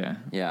 Probably. Yeah.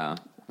 Yeah.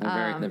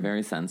 They're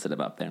very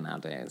sensitive up there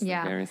nowadays.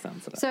 Yeah. They're very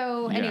sensitive.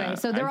 So anyway,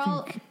 so they're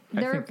I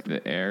think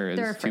the air is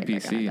too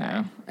PC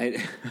now.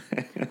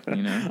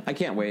 You know? I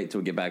can't wait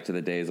till we get back to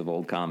the days of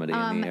old comedy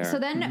in the air. So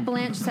then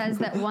Blanche says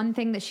that one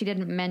thing that she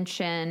didn't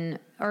mention,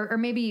 or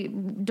maybe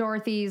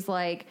Dorothy's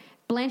like,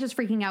 Blanche is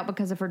freaking out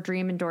because of her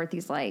dream, and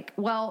Dorothy's like,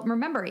 well,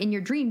 remember, in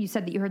your dream you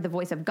said that you heard the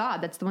voice of God.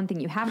 That's the one thing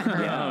you haven't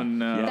heard. Oh,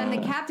 no. Then the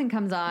captain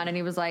comes on, and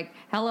he was like,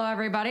 hello,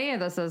 everybody.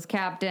 This is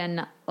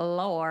Captain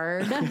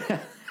Lord.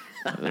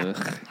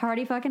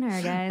 Hardy fucking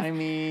her, guys. I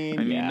mean,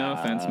 no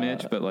offense,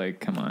 Mitch, but like,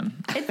 come on.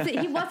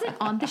 He wasn't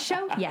on the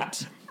show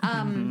yet.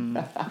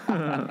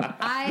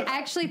 I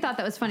actually thought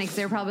that was funny because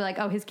they were probably like,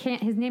 oh, his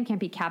name can't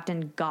be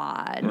Captain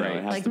God.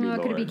 Right. Like, no,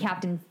 could it be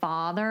Captain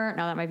Father?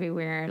 No, that might be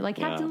weird. Like,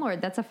 Captain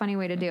Lord, that's a funny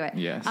way to do it.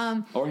 Yes.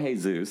 Or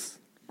Jesus.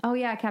 Oh,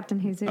 yeah,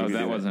 Captain Jesus. Oh,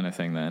 that wasn't a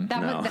thing then.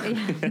 No.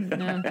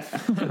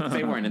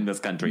 They weren't in this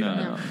country.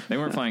 No. They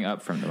weren't flying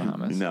up from the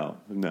Bahamas. No.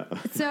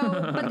 So,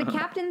 but the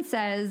captain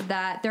says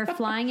that they're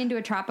flying into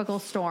a tropical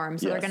storm,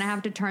 so they're going to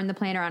have to turn the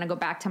plane around and go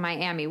back to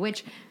Miami,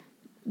 which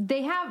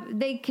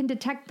they can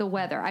detect the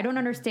weather. I don't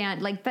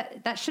understand. Like,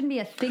 that shouldn't be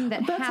a thing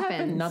that That's happens.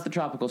 happened, not the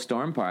tropical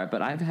storm part,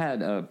 but I've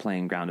had a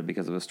plane grounded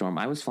because of a storm.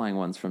 I was flying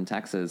once from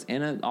Texas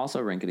in a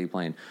also rickety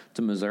plane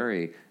to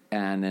Missouri,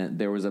 and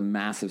there was a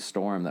massive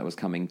storm that was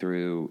coming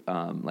through,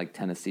 like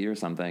Tennessee or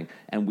something,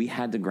 and we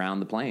had to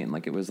ground the plane.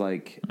 Like, it was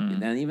like,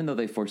 and even though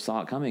they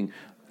foresaw it coming,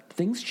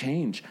 things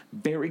change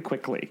very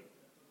quickly.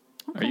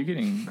 Okay. Are you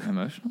getting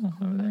emotional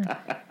over there?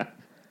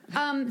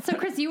 So,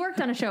 Chris, you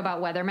worked on a show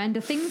about weathermen.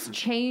 Do things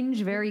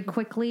change very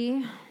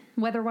quickly,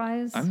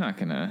 weather-wise? I'm not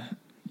gonna,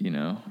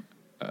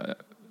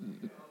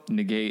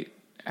 negate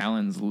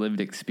Alan's lived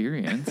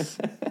experience.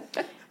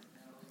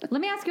 Let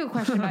me ask you a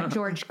question about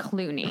George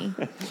Clooney.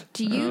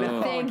 Do you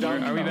think...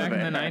 Are we back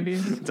in the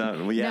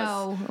 90s? Yes.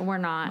 No, we're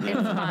not.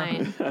 It's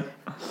fine.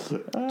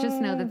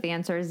 Just know that the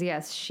answer is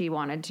yes, she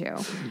wanted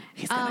to.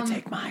 He's going to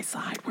take my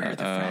side. We're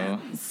the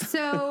friends.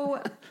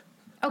 So...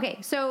 Okay,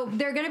 so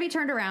they're going to be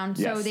turned around.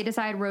 Yes. So they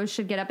decide Rose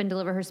should get up and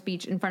deliver her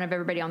speech in front of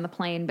everybody on the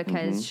plane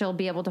because she'll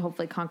be able to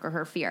hopefully conquer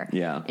her fear.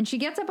 Yeah. And she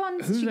gets up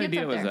on... Whose she gets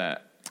idea up was there.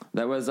 that?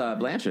 That was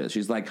Blanche's.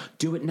 She's like,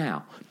 do it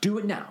now. Do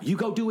it now. You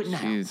go do it now.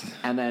 Jeez.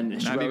 And then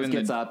Rose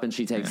gets up and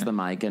she takes the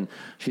mic and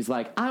she's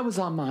like, I was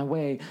on my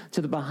way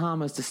to the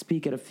Bahamas to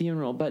speak at a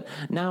funeral, but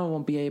now I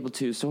won't be able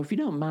to. So if you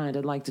don't mind,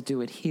 I'd like to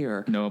do it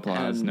here. No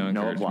applause, And no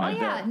encouragement. Oh,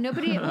 yeah.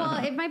 Nobody...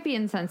 Well, it might be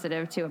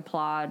insensitive to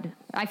applaud.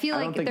 I feel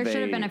I like don't there think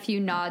should have they- been a few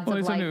nods Well, of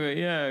it's like... anyway,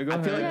 yeah, go I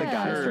ahead. feel like the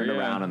guys Sure, turned yeah.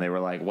 around and they were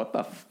like, what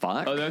the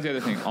fuck? Oh, that was the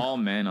other thing. All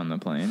men on the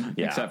plane,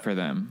 Yeah. except for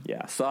them.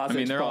 Yeah, sausage I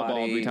mean, they're all bald.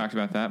 party. We talked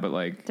about that, but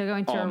like, They're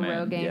going to all a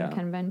men. Rogaine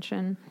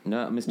convention.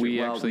 No, Mr. We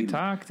actually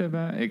talked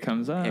about it.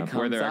 Comes up It where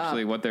comes they're up.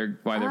 actually why they're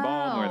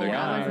bald, where they're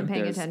Yeah. I gone. wasn't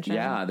paying there's- attention.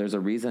 Yeah, there's a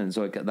reason.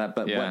 So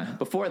but Yeah.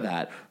 before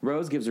that,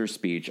 Rose gives her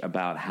speech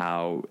about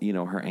how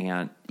her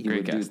aunt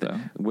Great guest, though.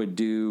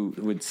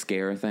 would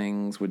scare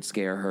things, would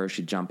scare her.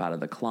 She'd jump out of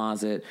the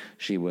closet.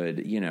 She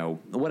would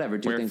whatever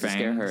do Wear things to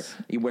scare her. fangs.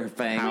 You wear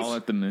fangs. Howl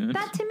at the moon.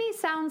 That to me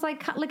sounds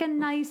like a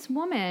nice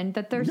woman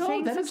that they're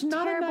saying that such is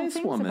not a terrible nice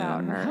things woman.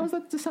 about her. How does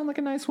that sound like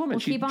a nice woman? Well,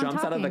 She keep on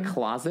jumps out of the talking.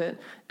 closet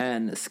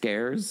and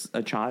scares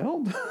a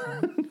child?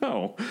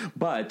 No.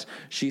 But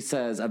she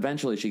says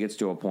eventually she gets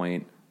to a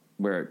point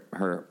where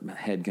her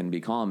head can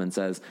be calm and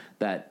says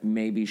that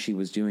maybe she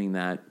was doing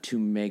that to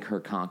make her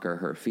conquer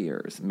her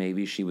fears.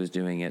 Maybe she was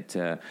doing it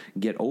to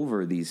get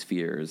over these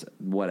fears,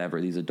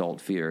 whatever, these adult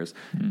fears.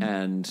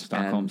 And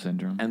Stockholm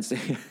syndrome. And say,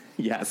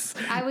 yes.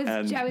 I was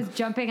And-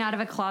 jumping out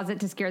of a closet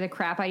to scare the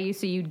crap out of you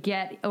so you'd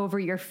get over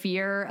your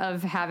fear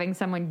of having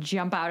someone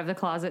jump out of the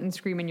closet and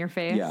scream in your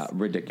face. Yeah,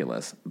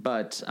 ridiculous.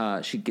 But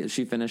she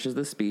finishes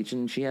the speech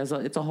and she has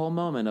it's a whole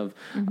moment of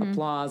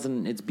applause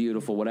and it's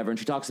beautiful, whatever. And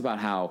she talks about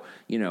how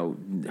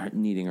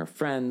needing her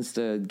friends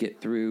to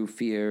get through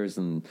fears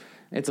and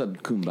it's a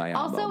kumbaya.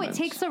 Also, moment. it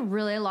takes a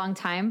really long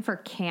time for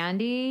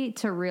Candy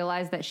to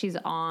realize that she's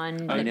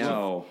on. I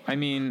know. I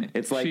mean,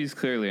 It's like she's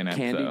clearly an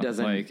Candy though.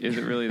 doesn't- Like, is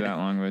it really that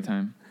long of a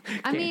time?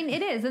 I mean,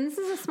 it is, and this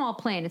is a small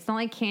plane. It's not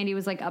like Candy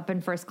was like up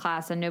in first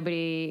class and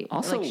nobody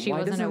Also, she why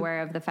wasn't doesn't-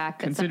 aware of the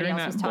fact that somebody Considering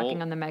else was that talking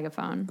bolt- on the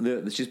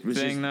megaphone. She's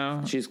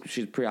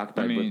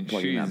preoccupied I mean, with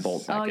plugging that she's-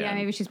 bolt back Oh yeah, in.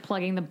 maybe she's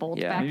plugging the bolt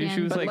Yeah. back Maybe in.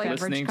 she was the like beverage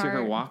listening to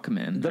her cart.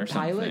 Walkman. The or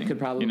pilot something, could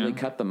probably you know?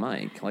 cut the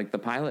mic. Like the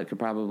pilot could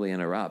probably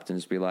interrupt and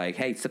just be like,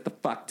 "Hey, sit the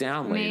fuck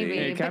down, lady." Maybe.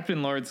 Hey, but-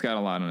 Captain Lord's got a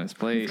lot on his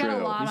plate. He's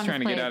got a lot He's on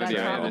trying his to get plate. out of the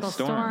That eye of the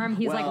tropical storm.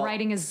 He's like Well,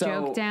 writing his so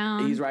joke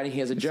down. He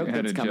has a joke had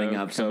that's a coming joke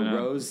up. So coming up.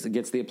 Rose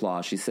gets the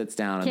applause. She sits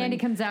down Candy and then,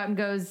 comes out and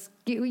goes,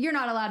 "You're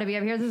not allowed to be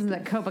up here. This is the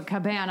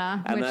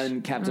Copacabana." and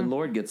then Captain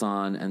Lord gets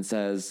on and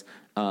says,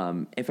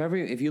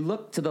 if you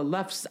look to the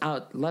left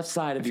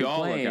side of If you your all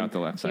plane, look out the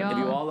left side. if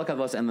you all look at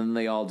the left, and then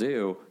they all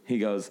do, he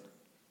goes,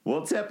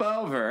 "We'll tip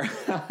over."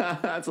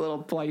 That's a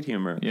little polite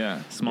humor.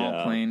 Yeah, small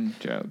Yeah. plane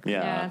joke.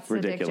 Yeah, it's a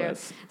dick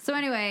ridiculous. joke. So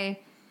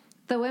anyway,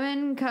 the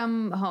women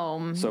come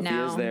home.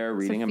 Sophia's now. there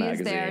reading a Sophia's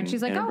there, magazine and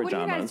she's like, in her "Oh, what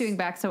are you guys pajamas." doing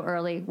back so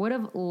early?" Would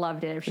have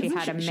loved it if she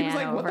had a man She was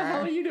like, over. "What the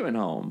hell are you doing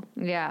home?"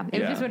 Yeah, it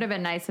Yeah. just would have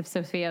been nice if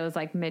Sophia was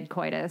like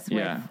mid-coitus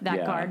Yeah. with that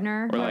Yeah.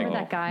 gardener, Or remember like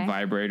that guy.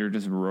 vibrator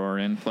just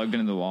roaring, plugged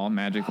into the wall,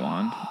 magic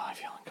wand. I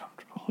feel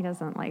uncomfortable. He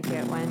doesn't like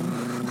it when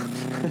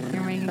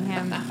you're making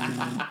him.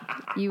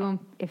 You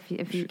won't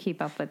if you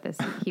keep up with this.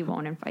 He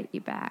won't invite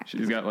you back.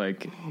 She's got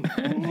like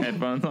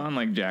headphones on,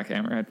 like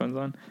jackhammer headphones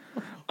on.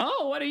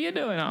 Oh, what are you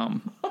doing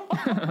home?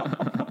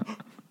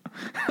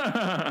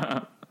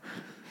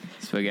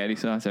 Spaghetti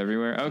sauce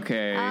everywhere.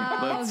 Okay,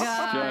 let's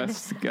God.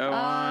 just go Oh,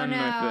 on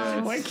no.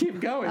 with Why this. keep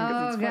going?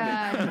 'Cause Oh it's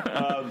funny.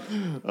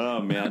 God!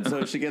 Oh man!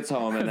 So she gets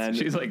home and then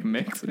She's like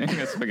mixing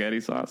a spaghetti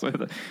sauce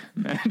with a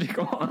magic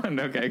wand.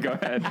 Okay, go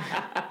ahead.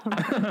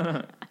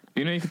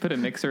 You know you can put a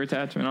mixer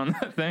attachment on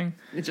that thing?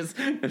 she just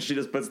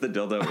puts the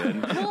dildo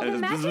in. Well, and the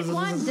it just- magic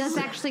wand does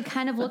actually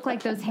kind of look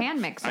like those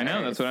hand mixers. I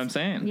know, that's what I'm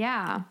saying.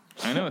 Yeah,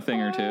 I know a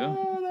thing or two.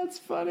 Oh, that's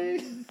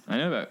funny. I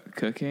know about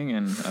cooking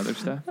and other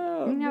stuff.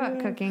 you know about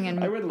cooking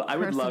and I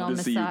would love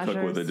to see you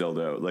cook with a massagers.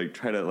 dildo. Like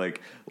try to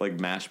like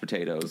mash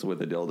potatoes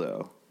with a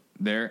dildo.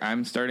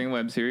 I'm starting a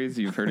web series.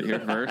 You've heard it here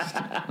first.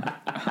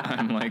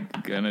 I'm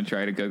like gonna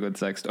try to cook with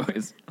sex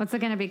toys. What's it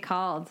going to be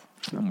called?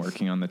 I'm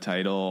working on the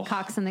title.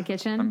 Cocks in the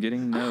kitchen. I'm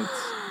getting notes.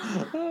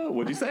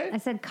 What'd you say? I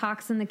said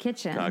cocks in the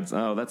kitchen.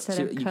 Oh, that's Instead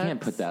too, of you can't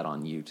cooks. put that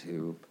on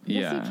YouTube.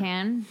 Yes, Yeah, you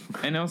can.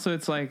 and also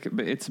it's like,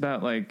 but it's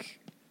about like,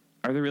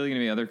 are there really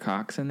gonna be other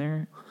cocks in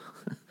there?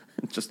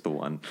 Just the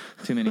one.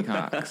 Too many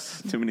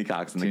cocks. Too many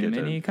cocks in the Too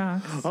kitchen. many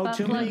cocks. Oh, But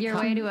too plug many your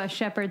way to a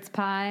shepherd's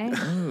pie.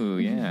 Ooh,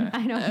 yeah. I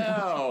don't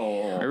know.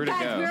 Oh. Where would it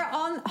Guys, go? we're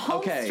on home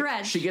Okay,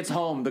 stretch. she gets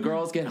home. The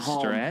girls get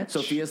home. Stretch?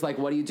 Sophia's like,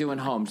 "What are you doing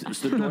home?"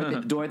 So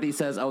Dorothy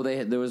says, "Oh,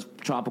 there was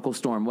tropical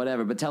storm,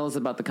 whatever." But tell us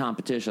about the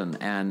competition.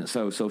 And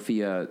so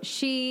Sophia,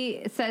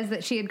 She says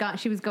that she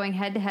was going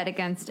head to head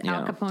against Al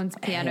Yeah. Capone's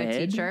piano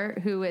Head? teacher,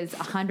 who is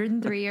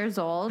 103 years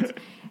old,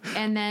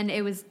 and then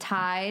it was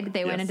tied.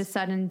 They went Yes. into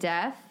sudden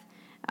death.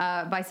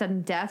 By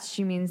sudden death,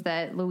 she means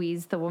that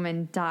Louise, the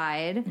woman,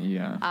 died.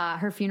 Yeah.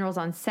 Her funeral's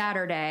on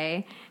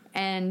Saturday.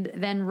 And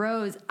then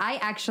Rose, I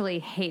actually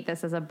hate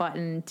this as a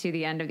button to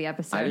the end of the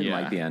episode. I didn't Yeah.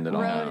 like the end at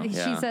all. Rose,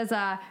 Yeah. She says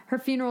her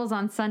funeral's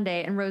on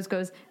Sunday, and Rose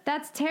goes,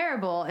 "That's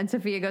terrible." And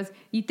Sophia goes,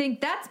 "You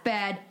think that's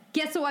bad?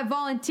 Guess who I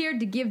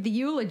volunteered to give the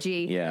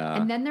eulogy?" Yeah.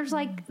 And then there's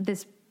like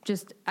this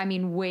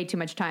way too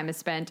much time is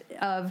spent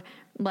of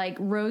like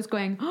Rose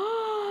going,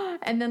 "Oh,"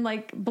 and then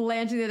like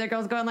Blanche and the other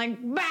girls going like,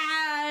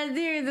 "Bah,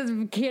 dude, this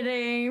is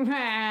kidding,"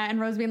 and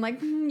Rose being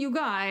like, "You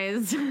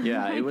guys."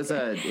 Yeah, it was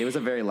a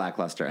very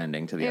lackluster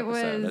ending to the It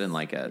episode. I was- didn't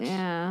like it.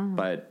 yeah.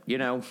 But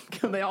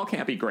they all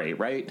can't be great,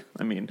 right?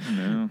 I mean,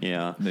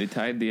 yeah. They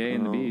tied the A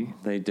and the B.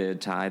 They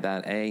did tie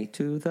that A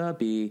to the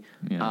B.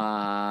 Yeah.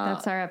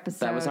 That's our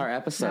episode. That was our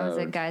episode. That was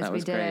it, guys. That We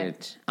was did great.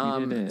 it.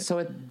 You did it.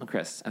 So,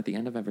 Chris, at the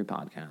end of every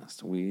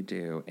podcast, we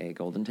do a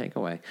golden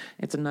takeaway.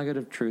 It's a nugget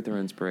of truth or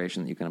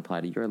inspiration that you can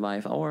apply to your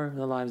life or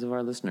the lives of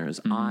our listeners.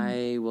 Mm-hmm.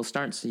 I will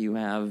start so you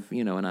have,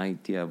 an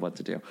idea of what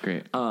to do.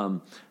 Great.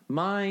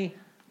 My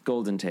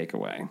golden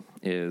takeaway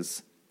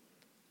is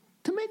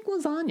to make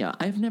lasagna.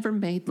 I've never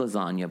made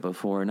lasagna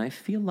before, and I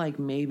feel like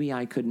maybe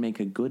I could make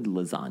a good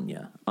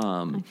lasagna.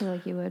 I feel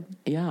like you would.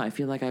 Yeah, I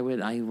feel like I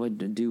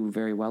would do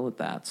very well at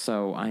that.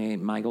 So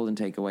my golden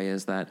takeaway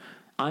is that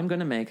I'm going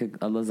to make a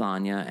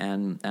lasagna,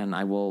 and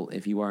I will,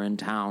 if you are in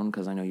town,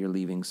 because I know you're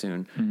leaving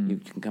soon, you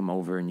can come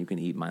over and you can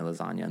eat my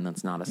lasagna, and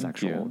that's not a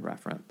sexual you.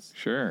 reference.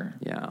 Sure.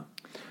 Yeah.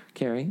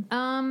 Carrie?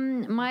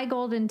 My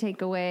golden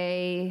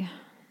takeaway.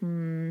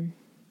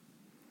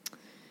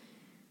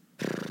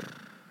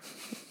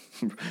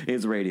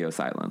 Is radio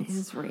silence.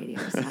 Is radio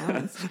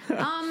silence.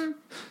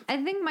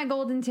 I think my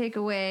golden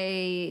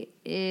takeaway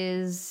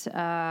is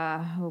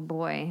oh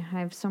boy, I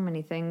have so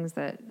many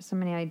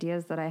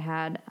ideas that I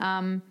had.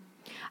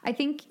 I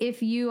think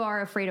if you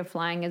are afraid of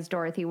flying as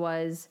Dorothy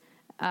was,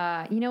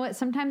 you know what?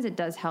 Sometimes it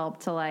does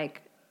help to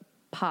like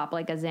pop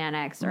like a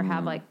Xanax or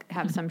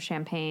have some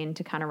champagne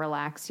to kind of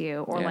relax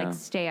you, or Yeah. like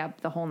stay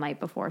up the whole night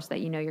before so that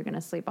you know you're going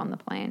to sleep on the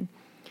plane.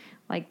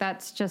 Like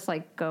that's just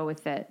like go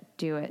with it,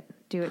 do it.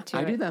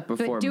 I do that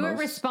before but do it most-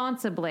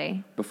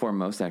 responsibly. Before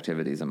most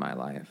activities in my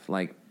life,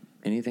 like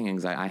anything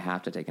anxiety, I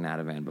have to take an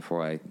Ativan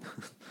before I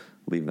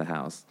leave the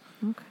house.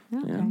 Okay.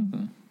 Yeah.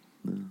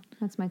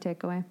 That's my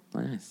takeaway.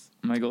 Nice.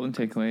 My golden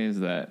takeaway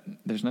is that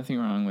there's nothing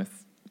wrong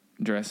with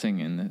dressing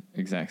in the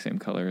exact same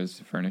color as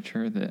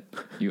furniture that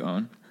you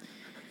own.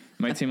 It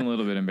might seem a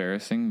little bit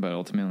embarrassing, but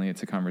ultimately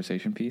it's a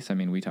conversation piece. I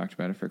mean, we talked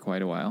about it for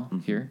quite a while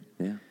here.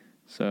 Yeah.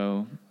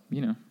 So,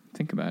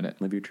 think about it.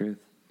 Live your truth.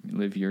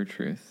 Live your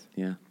truth.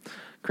 Yeah.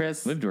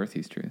 Chris? Live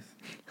Dorothy's truth.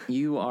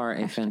 You are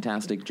a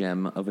fantastic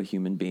gem of a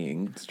human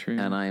being. It's true.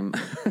 And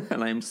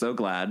I'm so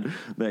glad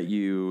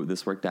that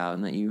this worked out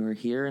and that you are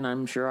here, and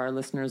I'm sure our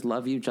listeners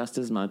love you just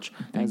as much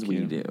as we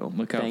do.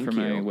 Look out for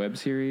my web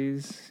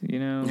series,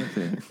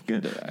 Too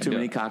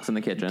many cocks in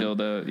the kitchen.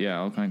 Dildo, yeah,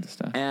 all kinds of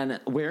stuff. And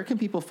where can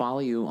people follow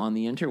you on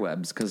the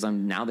interwebs? Because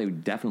now they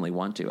definitely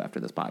want to after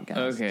this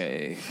podcast.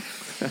 Okay.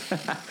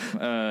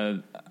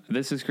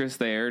 This is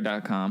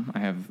ChrisThayer.com. I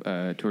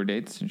have tour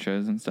dates and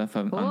shows and stuff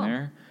on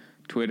there.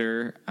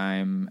 Twitter,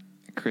 I'm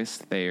Chris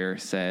Thayer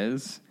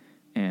Says.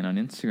 And on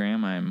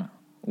Instagram, I'm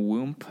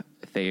Whoomp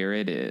Thayer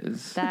It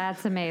Is.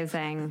 That's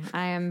amazing.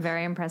 I am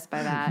very impressed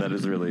by that. That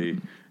is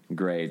really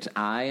great.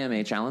 I am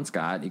H. Allen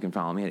Scott. You can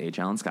follow me at H.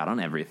 Allen Scott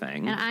on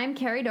everything. And I'm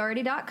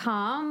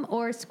CarrieDoherty.com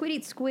or Squid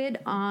Eat Squid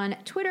on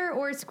Twitter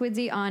or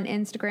Squidsy on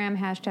Instagram.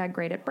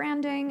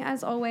 #GreatAtBranding,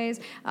 as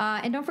always.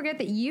 And don't forget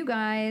that you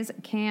guys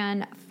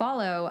can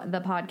follow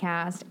the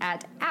podcast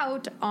at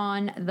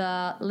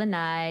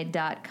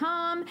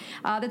outonthelanai.com.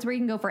 That's where you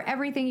can go for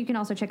everything. You can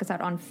also check us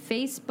out on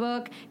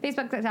Facebook,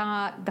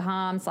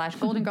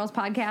 facebook.com/Golden Girls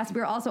Podcast.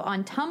 We're also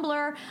on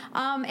Tumblr.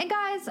 And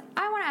guys,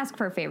 I want to ask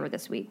for a favor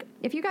this week.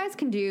 If you guys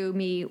can do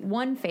me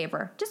one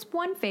favor, just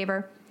one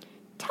favor,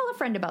 tell a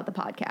friend about the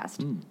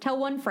podcast. Tell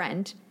one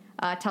friend.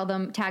 Tell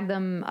them, tag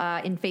them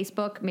in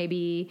Facebook,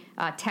 maybe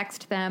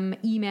text them,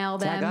 email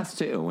them. Tag us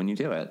too when you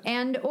do it.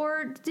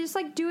 Or just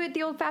do it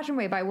the old-fashioned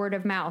way by word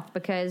of mouth,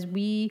 because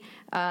we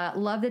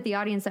love that the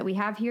audience that we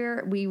have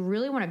here, we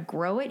really want to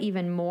grow it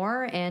even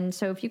more. And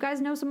so if you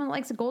guys know someone that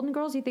likes the Golden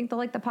Girls, you think they'll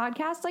like the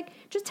podcast,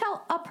 just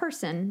tell a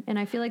person. And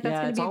I feel like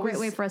that's going to be a great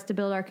way for us to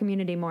build our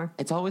community more.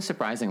 It's always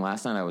surprising.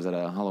 Last night I was at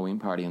a Halloween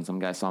party and some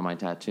guy saw my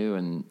tattoo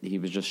and he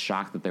was just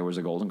shocked that there was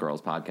a Golden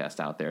Girls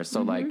podcast out there.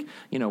 So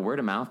word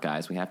of mouth,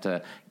 guys, we have to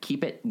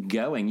keep it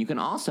going. You can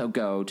also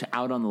go to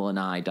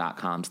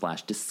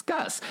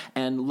outonthelanai.com/discuss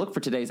and look for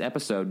today's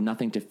episode,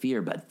 Nothing to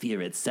Fear But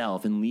Fear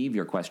Itself, and leave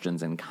your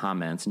questions and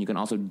comments. And you can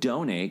also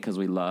donate, because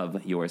we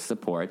love your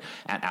support,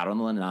 at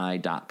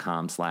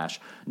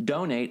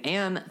outonthelanai.com/donate.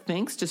 And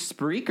thanks to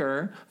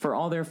Spreaker for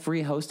all their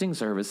free hosting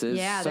services.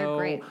 Yeah, they're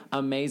great.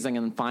 Amazing.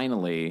 And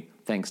finally,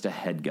 thanks to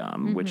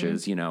HeadGum, which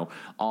is,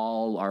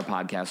 all our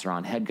podcasts are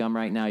on HeadGum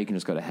right now. You can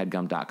just go to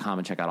headgum.com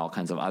and check out all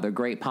kinds of other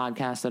great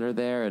podcasts that are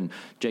there. And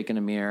Jake and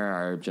Amir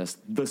are just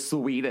the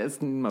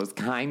sweetest, most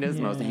kindest,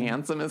 most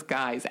handsomest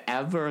guys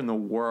ever in the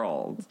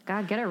world.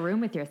 God, get a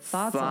room with your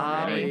thoughts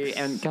already.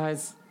 And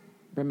guys,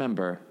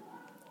 remember,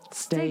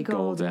 stay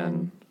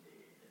golden.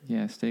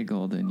 Yeah, stay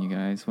golden, you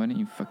guys. Why didn't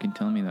you fucking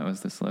tell me that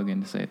was the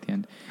slogan to say at the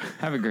end?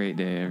 Have a great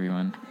day,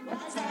 everyone.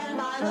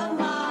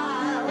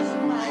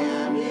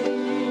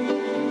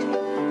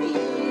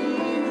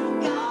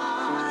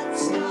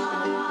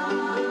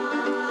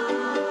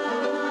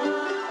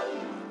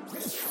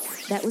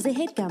 That was a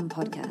HeadGum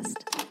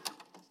podcast.